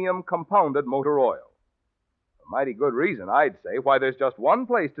Premium Compounded Motor Oil. A mighty good reason, I'd say, why there's just one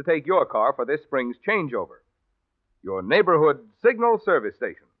place to take your car for this spring's changeover. Your neighborhood Signal service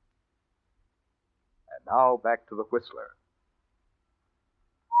station. And now back to the Whistler.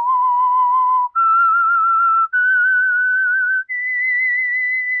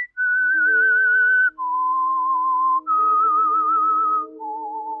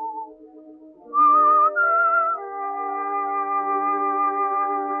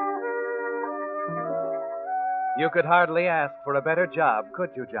 You could hardly ask for a better job, could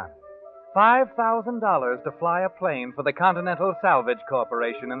you, Johnny? $5,000 to fly a plane for the Continental Salvage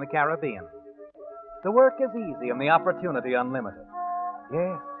Corporation in the Caribbean. The work is easy and the opportunity unlimited.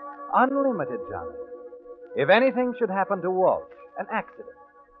 Yes, unlimited, Johnny. If anything should happen to Walsh, an accident,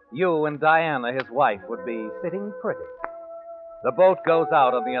 you and Diana, his wife, would be sitting pretty. The boat goes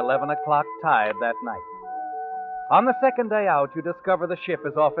out on the 11 o'clock tide that night. On the second day out, you discover the ship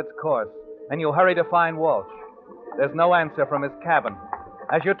is off its course, and you hurry to find Walsh. There's no answer from his cabin.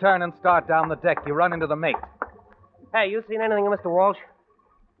 As you turn and start down the deck, you run into the mate. Hey, you seen anything of Mr. Walsh?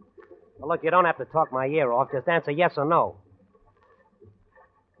 Well, look, you don't have to talk my ear off. Just answer yes or no.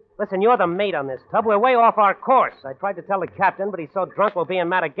 Listen, you're the mate on this tub. We're way off our course. I tried to tell the captain, but he's so drunk we'll be in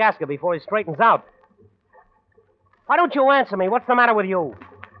Madagascar before he straightens out. Why don't you answer me? What's the matter with you?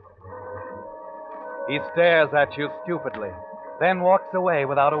 He stares at you stupidly, then walks away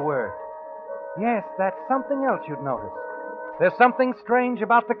without a word. Yes, that's something else you'd notice. There's something strange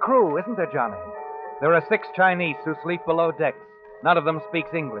about the crew, isn't there, Johnny? There are 6 Chinese who sleep below decks. None of them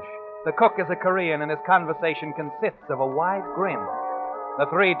speaks English. The cook is a Korean, and his conversation consists of a wide grin. The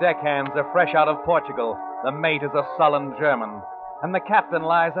 3 deckhands are fresh out of Portugal. The mate is a sullen German, and the captain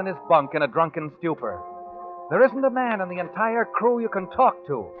lies in his bunk in a drunken stupor. There isn't a man in the entire crew you can talk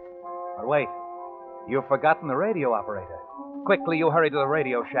to. But wait, you've forgotten the radio operator. Quickly, you hurry to the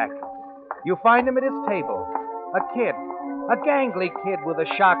radio shack. You find him at his table. A kid. A gangly kid with a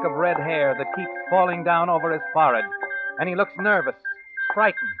shock of red hair that keeps falling down over his forehead. And he looks nervous,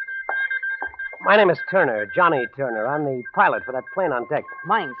 frightened. My name is Turner, Johnny Turner. I'm the pilot for that plane on deck.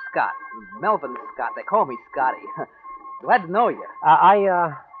 Mine's Scott. Melvin Scott. They call me Scotty. Glad to know you.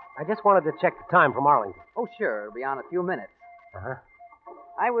 I just wanted to check the time from Arlington. Oh, sure. It'll be on in a few minutes. Uh-huh.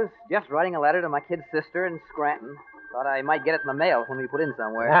 I was just writing a letter to my kid sister in Scranton. Thought I might get it in the mail when we put in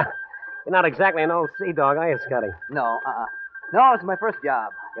somewhere. You're not exactly an old sea dog, are you, Scotty? No, No, it's my first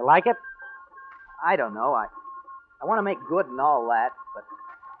job. You like it? I don't know. I want to make good and all that, but...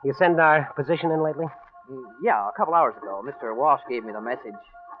 You send our position in lately? Yeah, a couple hours ago. Mr. Walsh gave me the message.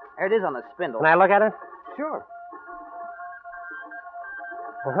 There it is on the spindle. Can I look at it? Sure.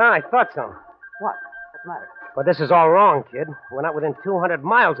 Uh-huh, I thought so. What? What's the matter? But this is all wrong, kid. We're not within 200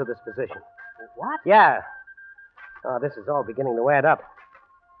 miles of this position. What? Yeah. Oh, this is all beginning to add up.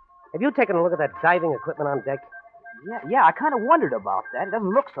 Have you taken a look at that diving equipment on deck? Yeah, I kind of wondered about that. It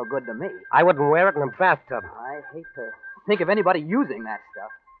doesn't look so good to me. I wouldn't wear it in a bathtub. I hate to think of anybody using that stuff.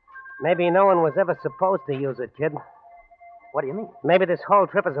 Maybe no one was ever supposed to use it, kid. What do you mean? Maybe this whole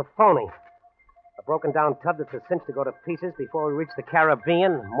trip is a phony. A broken-down tub that's a cinch to go to pieces before we reach the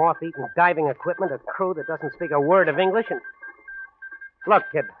Caribbean, moth-eaten diving equipment, a crew that doesn't speak a word of English, and... Look,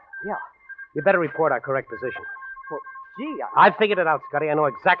 kid. Yeah? You better report our correct position. Well, gee, I figured it out, Scotty. I know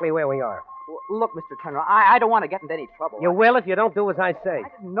exactly where we are. Well, look, Mr. Turner, I don't want to get into any trouble. You will if you don't do as I say. I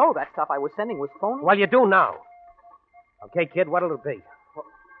didn't know that stuff I was sending was phony. Well, you do now. Okay, kid, what'll it be? Well,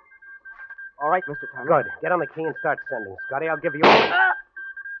 all right, Mr. Turner. Good. Get on the key and start sending. Scotty, I'll give you...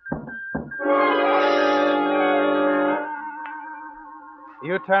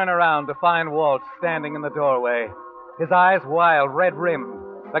 You turn around to find Walt standing in the doorway, his eyes wild,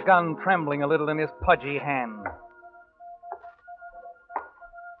 red-rimmed, the gun trembling a little in his pudgy hand.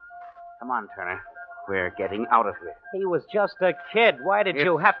 Come on, Turner. We're getting out of here. He was just a kid. Why did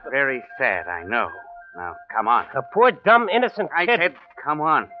you have to... Very sad, I know. Now, come on. A poor, dumb, innocent kid. I said, come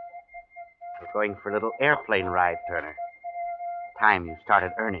on. We're going for a little airplane ride, Turner. Time you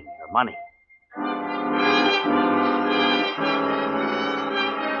started earning your money.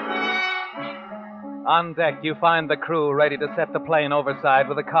 On deck, you find the crew ready to set the plane overside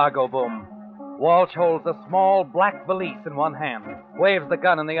with a cargo boom. Walsh holds a small black valise in one hand, waves the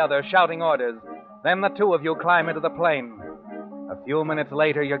gun in the other, shouting orders. Then the two of you climb into the plane. A few minutes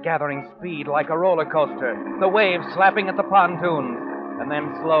later, you're gathering speed like a roller coaster, the waves slapping at the pontoons, and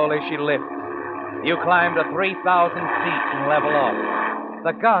then slowly she lifts. You climb to 3,000 feet and level off.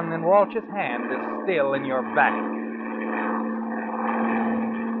 The gun in Walsh's hand is still in your back.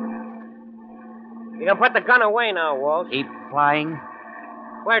 You can put the gun away now, Walsh. Keep flying.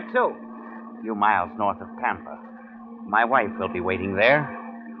 Where to? A few miles north of Tampa. My wife will be waiting there,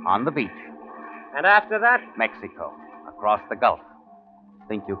 on the beach. And after that? Mexico, across the Gulf.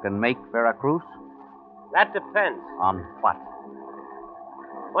 Think you can make Veracruz? That depends. On what?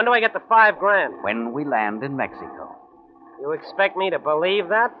 When do I get the $5,000? When we land in Mexico. You expect me to believe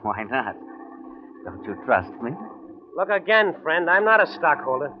that? Why not? Don't you trust me? Look again, friend. I'm not a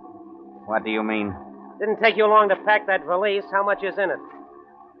stockholder. What do you mean? Didn't take you long to pack that valise. How much is in it?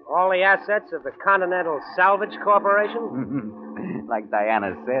 All the assets of the Continental Salvage Corporation? Like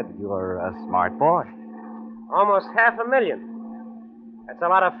Diana said, you're a smart boy. Almost $500,000. That's a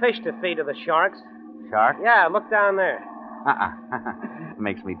lot of fish to feed to the sharks. Shark? Yeah, look down there.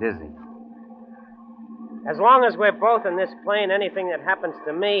 Makes me dizzy. As long as we're both in this plane, anything that happens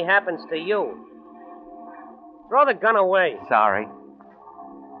to me happens to you. Throw the gun away. Sorry.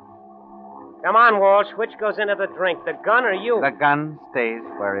 Come on, Walsh. Which goes into the drink, the gun or you? The gun stays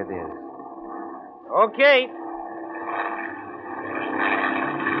where it is. Okay.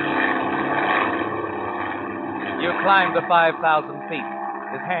 You climb to 5,000 feet.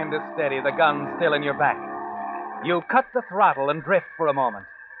 His hand is steady, the gun still in your back. You cut the throttle and drift for a moment,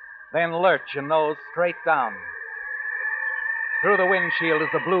 then lurch and nose straight down. Through the windshield is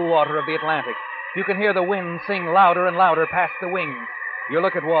the blue water of the Atlantic. You can hear the wind sing louder and louder past the wings. You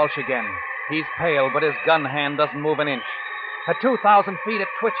look at Walsh again. He's pale, but his gun hand doesn't move an inch. At 2,000 feet, it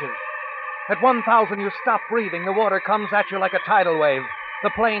twitches. At 1,000, you stop breathing. The water comes at you like a tidal wave. The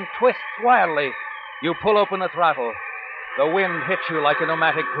plane twists wildly. You pull open the throttle. The wind hits you like a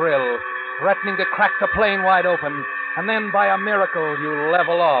pneumatic drill, threatening to crack the plane wide open. And then, by a miracle, you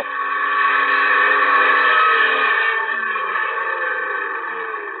level off.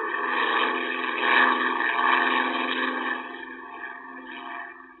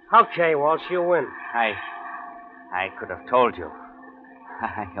 Okay, Walsh, you win. I could have told you.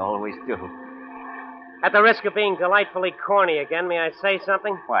 I always do. At the risk of being delightfully corny again, may I say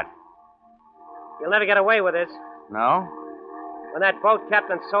something? What? You'll never get away with this. No? When that boat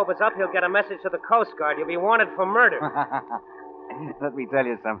captain sobers up, he'll get a message to the Coast Guard. You'll be wanted for murder. Let me tell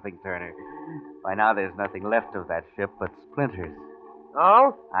you something, Turner. By now, there's nothing left of that ship but splinters.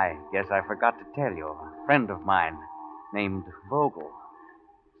 Oh? I guess I forgot to tell you. A friend of mine named Vogel.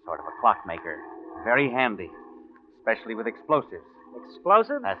 Sort of a clockmaker. Very handy, especially with explosives.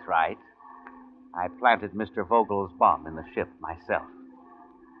 Explosives? That's right. I planted Mr. Vogel's bomb in the ship myself.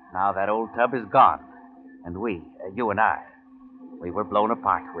 Now that old tub is gone. And we, you and I, we were blown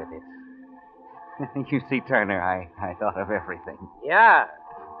apart with it. You see, Turner, I thought of everything. Yeah.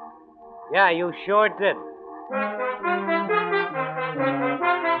 Yeah, you sure did.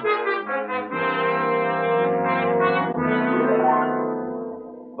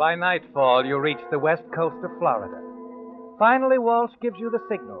 By nightfall, you reach the west coast of Florida. Finally, Walsh gives you the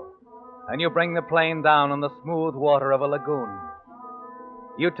signal, and you bring the plane down on the smooth water of a lagoon.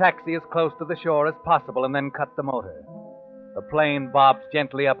 You taxi as close to the shore as possible and then cut the motor. The plane bobs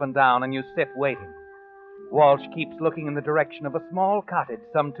gently up and down, and you sit waiting. Walsh keeps looking in the direction of a small cottage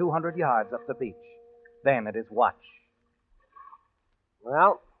some 200 yards up the beach. Then at his watch.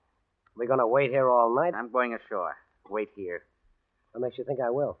 Well, we going to wait here all night? I'm going ashore. Wait here. What makes you think I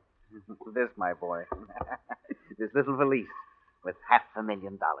will? This, my boy. This little valise with $500,000 in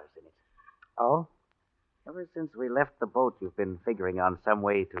it. Oh? Ever since we left the boat, you've been figuring on some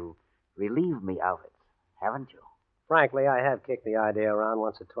way to relieve me of it, haven't you? Frankly, I have kicked the idea around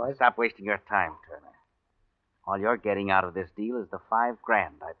once or twice. Stop wasting your time, Turner. All you're getting out of this deal is the $5,000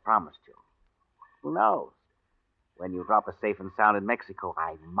 I promised you. Who knows? When you drop us safe and sound in Mexico,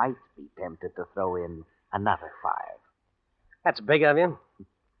 I might be tempted to throw in another $5,000. That's big of you.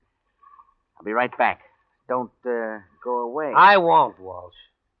 I'll be right back. Don't go away. I won't, Walsh.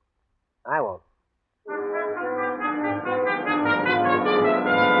 I won't.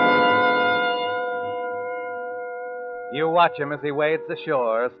 You watch him as he wades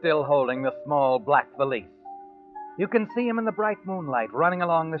ashore, still holding the small black valise. You can see him in the bright moonlight running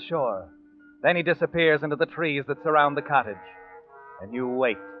along the shore. Then he disappears into the trees that surround the cottage. And you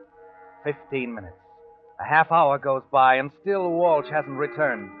wait. 15 minutes. A half hour goes by, and still Walsh hasn't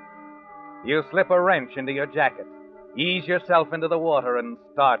returned. You slip a wrench into your jacket, ease yourself into the water, and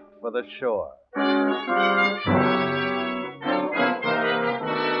start for the shore.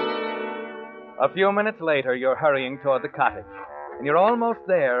 A few minutes later, you're hurrying toward the cottage, and you're almost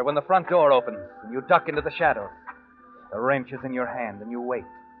there when the front door opens, and you duck into the shadows. The wrench is in your hand, and you wait.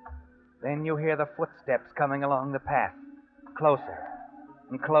 Then you hear the footsteps coming along the path, closer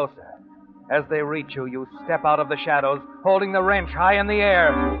and closer. As they reach you, you step out of the shadows, holding the wrench high in the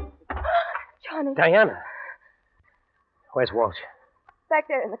air. Johnny. Diana. Where's Walsh? Back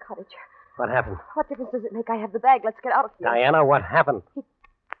there in the cottage. What happened? What difference does it make? I have the bag. Let's get out of here. Diana, what happened?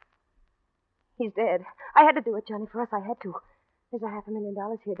 He's dead. I had to do it, Johnny. For us, I had to. There's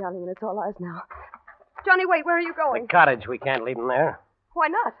 $500,000 here, darling, and it's all ours now. Johnny, wait. Where are you going? The cottage. We can't leave him there. Why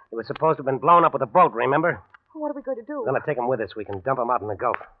not? It was supposed to have been blown up with a boat, remember? What are we going to do? We're going to take him with us. We can dump him out in the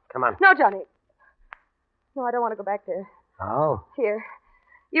Gulf. Come on. No, Johnny. No, I don't want to go back there. Oh? Here.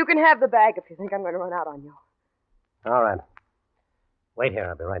 You can have the bag if you think I'm going to run out on you. All right. Wait here.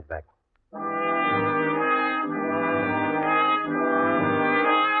 I'll be right back.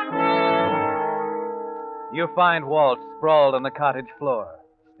 You find Walt sprawled on the cottage floor,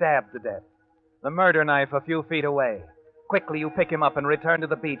 stabbed to death, the murder knife a few feet away. Quickly, you pick him up and return to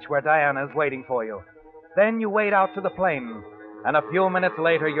the beach where Diana is waiting for you. Then you wade out to the plains, and a few minutes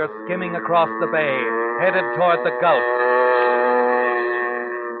later, you're skimming across the bay, headed toward the Gulf.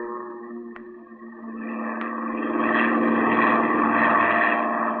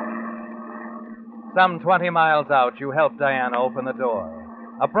 Some 20 miles out, you help Diana open the door.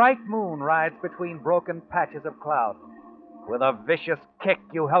 A bright moon rides between broken patches of cloud. With a vicious kick,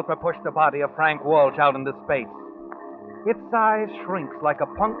 you help her push the body of Frank Walsh out into space. Its size shrinks like a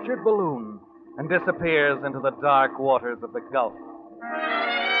punctured balloon and disappears into the dark waters of the Gulf.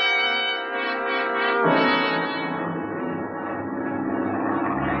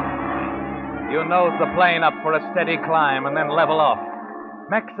 You nose the plane up for a steady climb and then level off.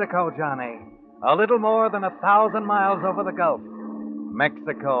 Mexico, Johnny. A little more than 1,000 miles over the Gulf.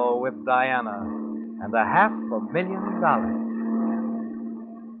 Mexico with Diana and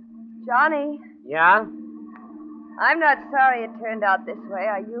 $500,000. Johnny. Yeah? I'm not sorry it turned out this way,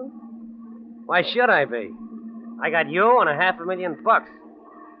 are you? Why should I be? I got you and $500,000. What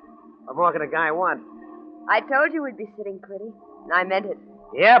more could a guy want? I told you we'd be sitting pretty, and I meant it.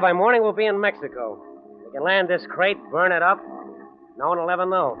 Yeah, by morning we'll be in Mexico. We can land this crate, burn it up. No one will ever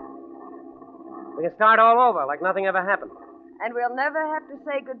know. We can start all over like nothing ever happened. And we'll never have to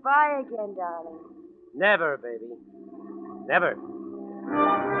say goodbye again, darling. Never, baby. Never.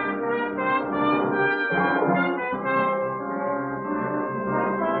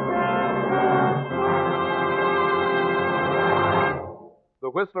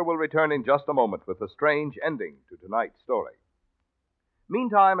 Whistler will return in just a moment with the strange ending to tonight's story.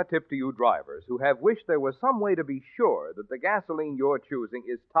 Meantime, a tip to you drivers who have wished there was some way to be sure that the gasoline you're choosing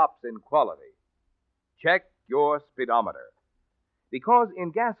is tops in quality. Check your speedometer. Because in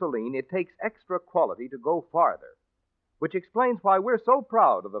gasoline, it takes extra quality to go farther, which explains why we're so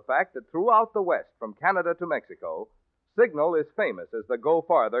proud of the fact that throughout the West, from Canada to Mexico, Signal is famous as the Go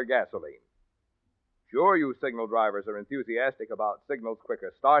Farther gasoline. Sure, you Signal drivers are enthusiastic about Signal's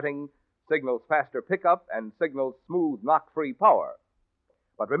quicker starting, Signal's faster pickup, and Signal's smooth knock-free power.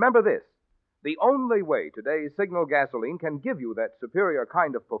 But remember this, the only way today's Signal gasoline can give you that superior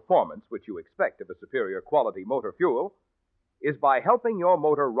kind of performance which you expect of a superior quality motor fuel is by helping your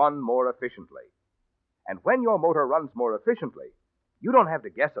motor run more efficiently. And when your motor runs more efficiently, you don't have to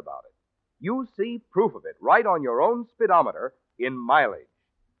guess about it. You see proof of it right on your own speedometer in mileage,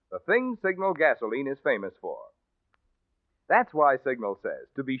 the thing Signal gasoline is famous for. That's why Signal says,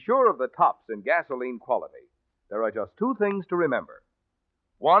 to be sure of the tops in gasoline quality, there are just two things to remember.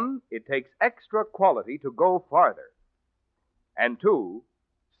 One, it takes extra quality to go farther. And two,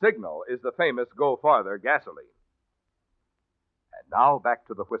 Signal is the famous Go Farther gasoline. And now back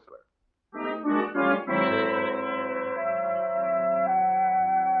to the Whistler.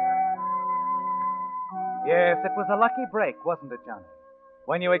 Yes, it was a lucky break, wasn't it, Johnny?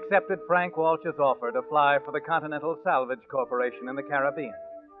 When you accepted Frank Walsh's offer to fly for the Continental Salvage Corporation in the Caribbean.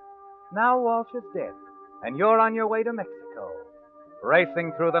 Now Walsh is dead, and you're on your way to Mexico,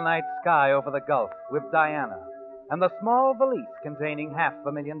 racing through the night sky over the Gulf with Diana and the small valise containing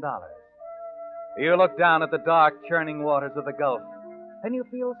 $500,000. You look down at the dark, churning waters of the Gulf, and you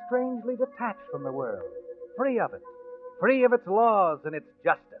feel strangely detached from the world, free of it, free of its laws and its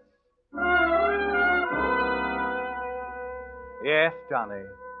justice. Yes, Johnny,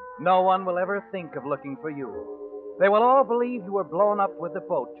 no one will ever think of looking for you. They will all believe you were blown up with the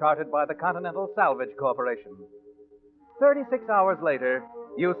boat chartered by the Continental Salvage Corporation. 36 hours later,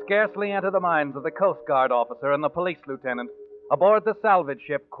 you scarcely enter the minds of the Coast Guard officer and the police lieutenant aboard the salvage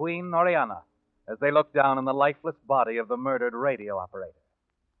ship Queen Oriana as they look down on the lifeless body of the murdered radio operator.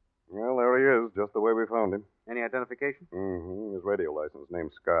 Well, there he is, just the way we found him. Any identification? Mm-hmm. His radio license,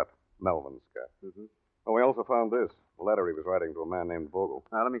 named Scott. Melvin Scott. Mm-hmm. Oh, we also found this. A letter he was writing to a man named Vogel.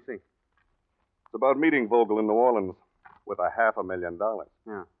 Now, let me see. It's about meeting Vogel in New Orleans with $500,000.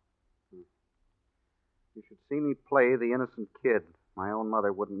 Yeah. You should see me play the innocent kid. My own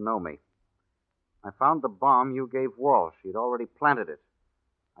mother wouldn't know me. I found the bomb you gave Walsh. He'd already planted it.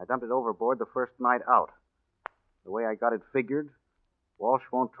 I dumped it overboard the first night out. The way I got it figured, Walsh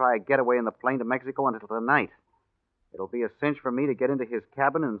won't try a getaway in the plane to Mexico until tonight. It'll be a cinch for me to get into his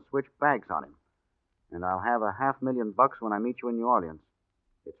cabin and switch bags on him. And I'll have $500,000 when I meet you in New Orleans.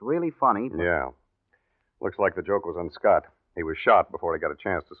 It's really funny. But... Yeah. Looks like the joke was on Scott. He was shot before he got a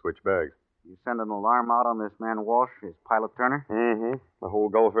chance to switch bags. You send an alarm out on this man Walsh, his pilot Turner? Mm-hmm. The whole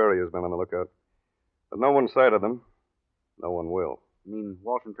Gulf area has been on the lookout. But no one sighted them. No one will. You mean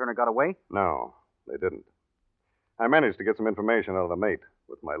Walsh and Turner got away? No, they didn't. I managed to get some information out of the mate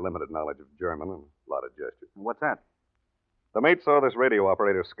with my limited knowledge of German and a lot of gestures. What's that? The mate saw this radio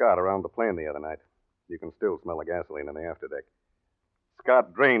operator, Scott, around the plane the other night. You can still smell the gasoline in the afterdeck.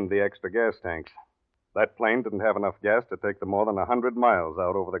 Scott drained the extra gas tanks. That plane didn't have enough gas to take them more than 100 miles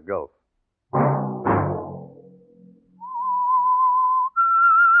out over the Gulf.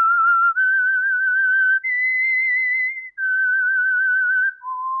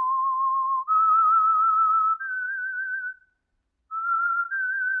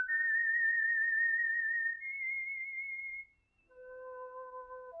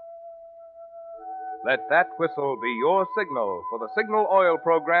 Let that whistle be your signal for the Signal Oil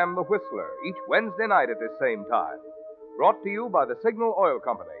program, The Whistler, each Wednesday night at this same time. Brought to you by the Signal Oil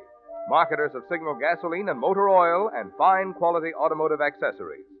Company, marketers of Signal gasoline and motor oil and fine quality automotive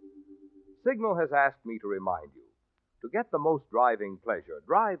accessories. Signal has asked me to remind you, to get the most driving pleasure,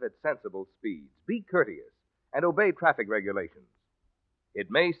 drive at sensible speeds, be courteous, and obey traffic regulations. It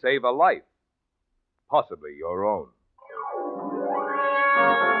may save a life, possibly your own.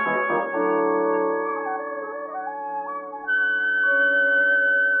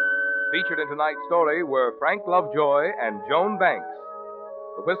 Featured in tonight's story were Frank Lovejoy and Joan Banks.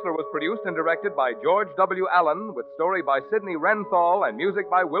 The Whistler was produced and directed by George W. Allen, with story by Sidney Renthal and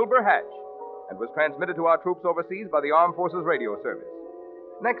music by Wilbur Hatch, and was transmitted to our troops overseas by the Armed Forces Radio Service.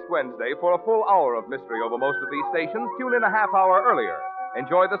 Next Wednesday, for a full hour of mystery over most of these stations, tune in a half hour earlier.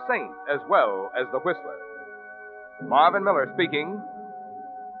 Enjoy The Saint as well as The Whistler. Marvin Miller speaking.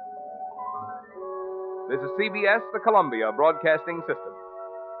 This is CBS, the Columbia Broadcasting System.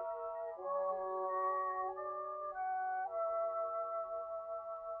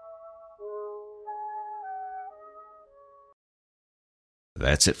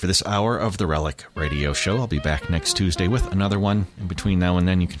 That's it for this hour of the Relic Radio Show. I'll be back next Tuesday with another one. In between now and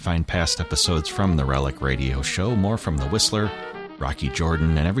then, you can find past episodes from the Relic Radio Show, more from The Whistler, Rocky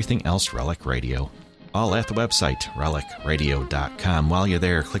Jordan, and everything else Relic Radio. All at the website, relicradio.com. While you're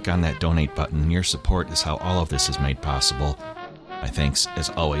there, click on that donate button. Your support is how all of this is made possible. My thanks, as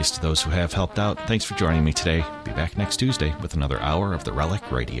always, to those who have helped out. Thanks for joining me today. Be back next Tuesday with another hour of the Relic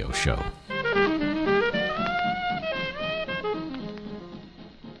Radio Show.